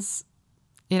 because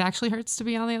it actually hurts to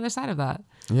be on the other side of that.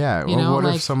 Yeah. What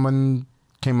if someone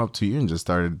came up to you and just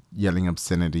started yelling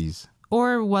obscenities?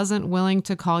 Or wasn't willing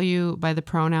to call you by the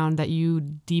pronoun that you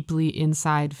deeply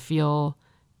inside feel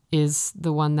is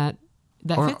the one that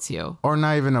fits you. Or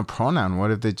not even a pronoun. What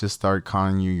if they just start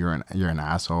calling you you're an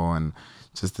asshole and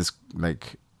just this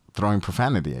like throwing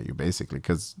profanity at you, basically?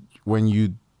 Because when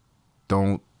you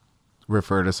don't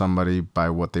refer to somebody by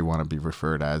what they want to be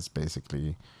referred as,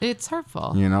 basically. It's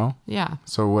hurtful. You know? Yeah.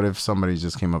 So what if somebody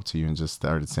just came up to you and just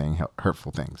started saying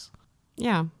hurtful things?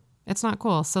 Yeah. It's not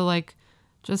cool. So like,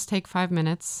 just take 5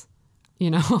 minutes,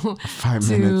 you know, 5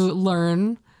 to minutes.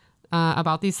 learn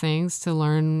about these things, to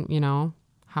learn, you know,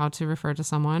 how to refer to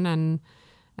someone.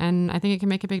 And I think it can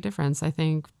make a big difference. I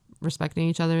think respecting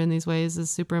each other in these ways is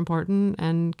super important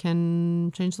and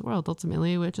can change the world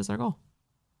ultimately, which is our goal.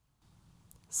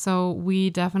 So we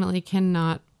definitely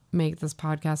cannot make this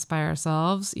podcast by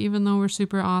ourselves, even though we're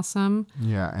super awesome.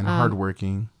 Yeah, and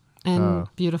hardworking. And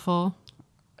beautiful.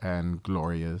 And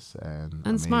glorious and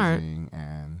amazing smart.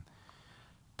 And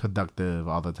productive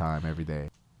all the time, every day.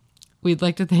 We'd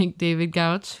like to thank David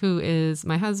Gouch, who is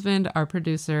my husband, our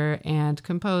producer, and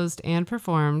composed and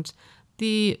performed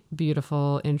the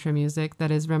beautiful intro music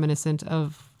that is reminiscent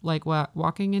of like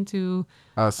walking into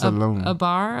a saloon, a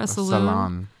bar, a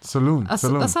saloon, a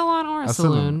salon or a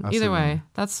saloon. Either way,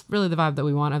 that's really the vibe that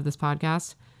we want of this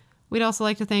podcast. We'd also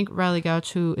like to thank Riley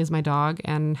Gouch, who is my dog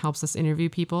and helps us interview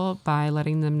people by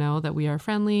letting them know that we are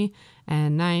friendly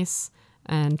and nice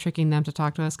and tricking them to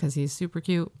talk to us because he's super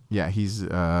cute. Yeah, he's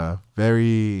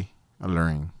very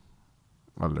alluring.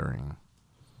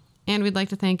 And we'd like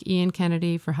to thank Ian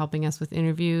Kennedy for helping us with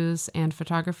interviews and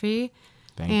photography.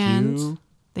 Thank you.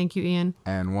 Thank you, Ian.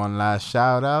 And one last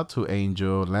shout out to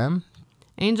Angel Lem.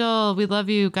 Angel, we love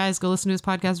you. Guys, go listen to his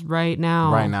podcast right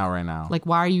now. Right now. Like,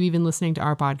 why are you even listening to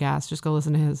our podcast? Just go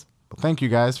listen to his. Well, thank you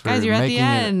guys for you're making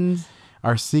at the end.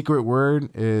 Our secret word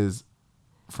is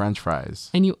French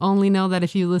fries. And you only know that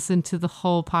if you listen to the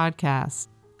whole podcast.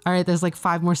 All right, there's like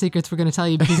 5 more secrets we're going to tell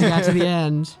you because you got to the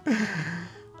end.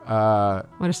 What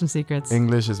are some secrets?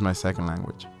 English is my second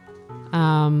language.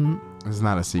 It's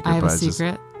not a secret, I have but a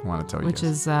secret, I just want to tell you which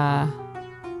guys. is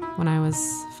when I was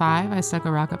 5, I stuck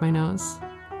a rock up my nose.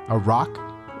 A rock?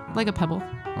 Like a pebble.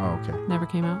 Oh, okay. Never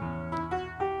came out.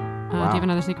 Do you have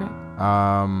another secret?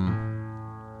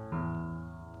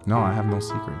 No, I have no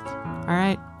secrets. All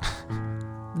right.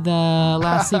 The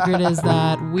last secret is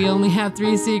that we only have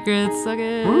 3 secrets. Suck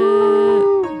it.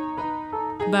 Woo!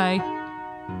 Bye.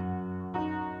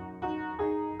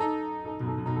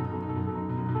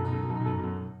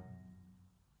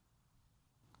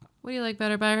 What do you like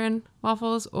better, Byron?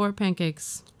 Waffles or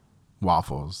pancakes?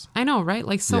 Waffles. I know, right?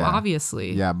 Like, so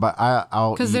obviously. Yeah, but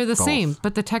I'll because they're the same,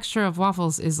 but the texture of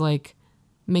waffles is like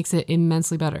makes it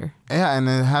immensely better. Yeah, and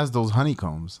it has those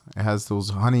honeycombs. It has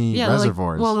those honey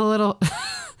reservoirs. Like, well, the little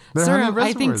They're syrup. honey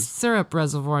I think reservoirs. syrup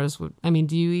reservoirs would. I mean,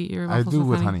 do you eat your waffles I do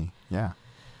with honey? honey. Yeah.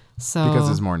 So because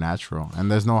it's more natural and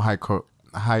there's no high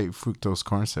fructose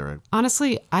corn syrup.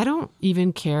 Honestly, I don't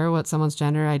even care what someone's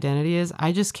gender identity is.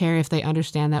 I just care if they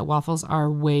understand that waffles are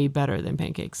way better than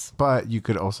pancakes. But you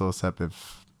could also accept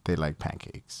if they like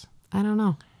pancakes. I don't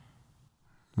know.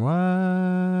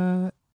 What?